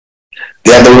embrace.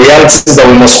 They are the realities that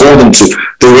we must hold into.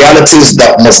 The realities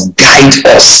that must guide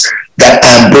us, that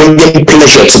are bringing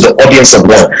pleasure to the audience of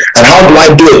one. And how do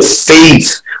I do it?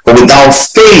 Faith. But without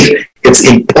faith, it's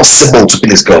impossible to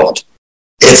please God.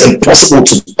 It's impossible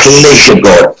to pleasure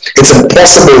God. It's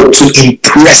impossible to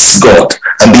impress God,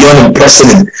 and beyond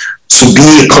impressing him, to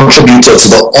be a contributor to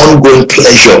the ongoing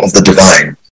pleasure of the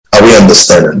divine. Are we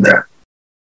understanding that?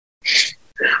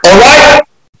 All right.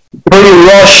 Pretty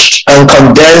rushed and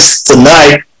condensed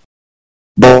tonight,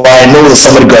 but I know that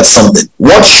somebody got something.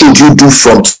 What should you do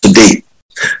from today?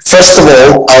 First of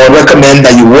all, I would recommend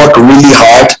that you work really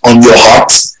hard on your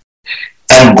heart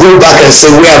and go back and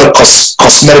say, where are the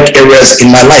cosmetic areas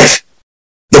in my life?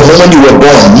 The moment you were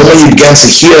born, the moment you began to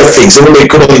hear things, even though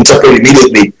you couldn't interpret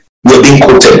immediately, you were being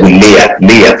coated with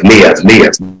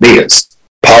layers.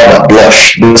 Powder,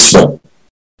 blush, this one.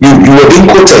 You were being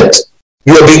coated.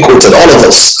 You are being quoted. All of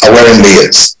us are wearing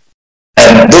layers.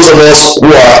 And those of us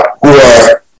who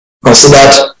are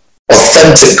considered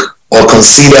authentic or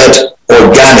considered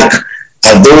organic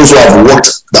are those who have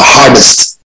worked the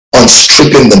hardest on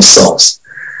stripping themselves.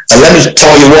 And let me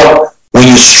tell you what, when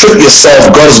you strip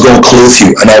yourself, God is going to clothe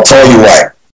you. And I'll tell you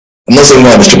why. I'm not saying you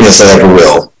have to strip yourself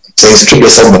everywhere. I'm saying strip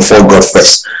yourself before God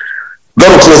first.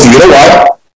 God will clothe you. You know why?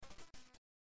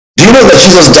 Do you know that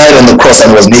Jesus died on the cross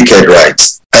and was naked, right?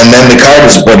 And then they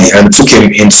carried his body and took him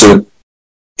into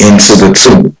the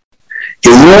tomb.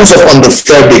 He rose up on the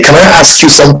third day. Can I ask you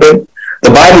something? The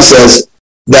Bible says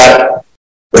that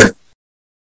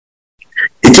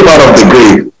he came out of the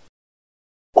grave.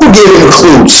 Who gave him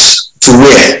clothes to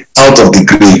wear out of the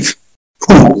grave?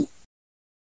 Who?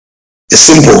 It's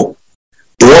simple.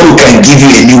 The one who can give you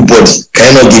a new body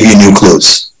cannot give you new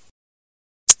clothes.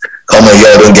 Come on,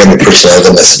 y'all, don't get me preaching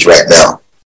another message right now.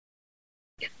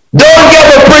 Don't get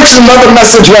me preaching another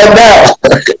message right now.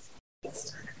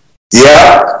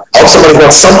 Yeah. I hope somebody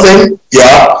got something.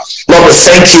 Yeah. Lord, we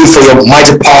thank you for your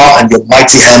mighty power and your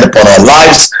mighty hand upon our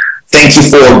lives. Thank you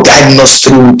for guiding us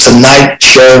through tonight,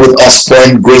 sharing with us,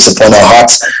 pouring grace upon our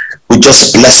hearts. We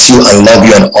just bless you and love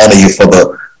you and honor you for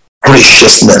the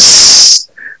graciousness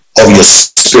of your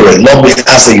spirit. Lord, we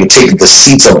ask that you take the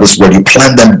seeds of this word, you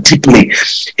plant them deeply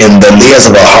in the layers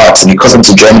of our hearts, and you cause them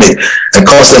to germinate and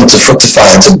cause them to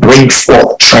fructify and to bring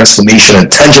forth transformation in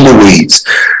tangible ways.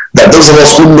 That those of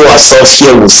us who know ourselves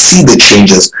here will see the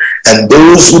changes, and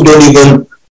those who don't even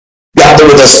gather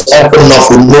with us often enough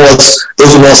will know us,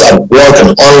 those of us at work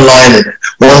and online and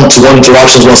one-to-one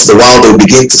interactions once in a while, they'll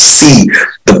begin to see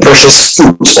the precious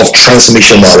fruits of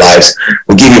transformation in our lives.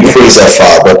 We give you praise, our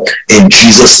Father. In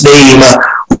Jesus' name,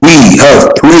 we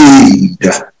have prayed.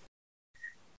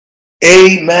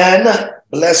 Amen.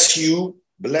 Bless you.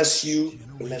 Bless you.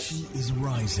 Bless you. Is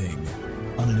rising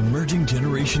on an emerging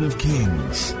generation of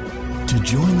kings. To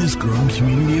join this growing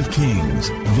community of kings,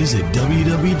 visit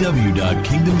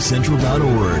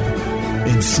www.kingdomcentral.org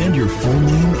and send your full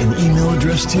name and email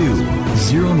address to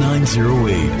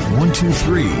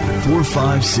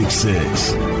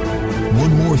 0908-123-4566.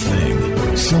 One more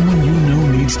thing, someone you know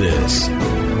needs this.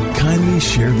 Kindly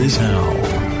share this now.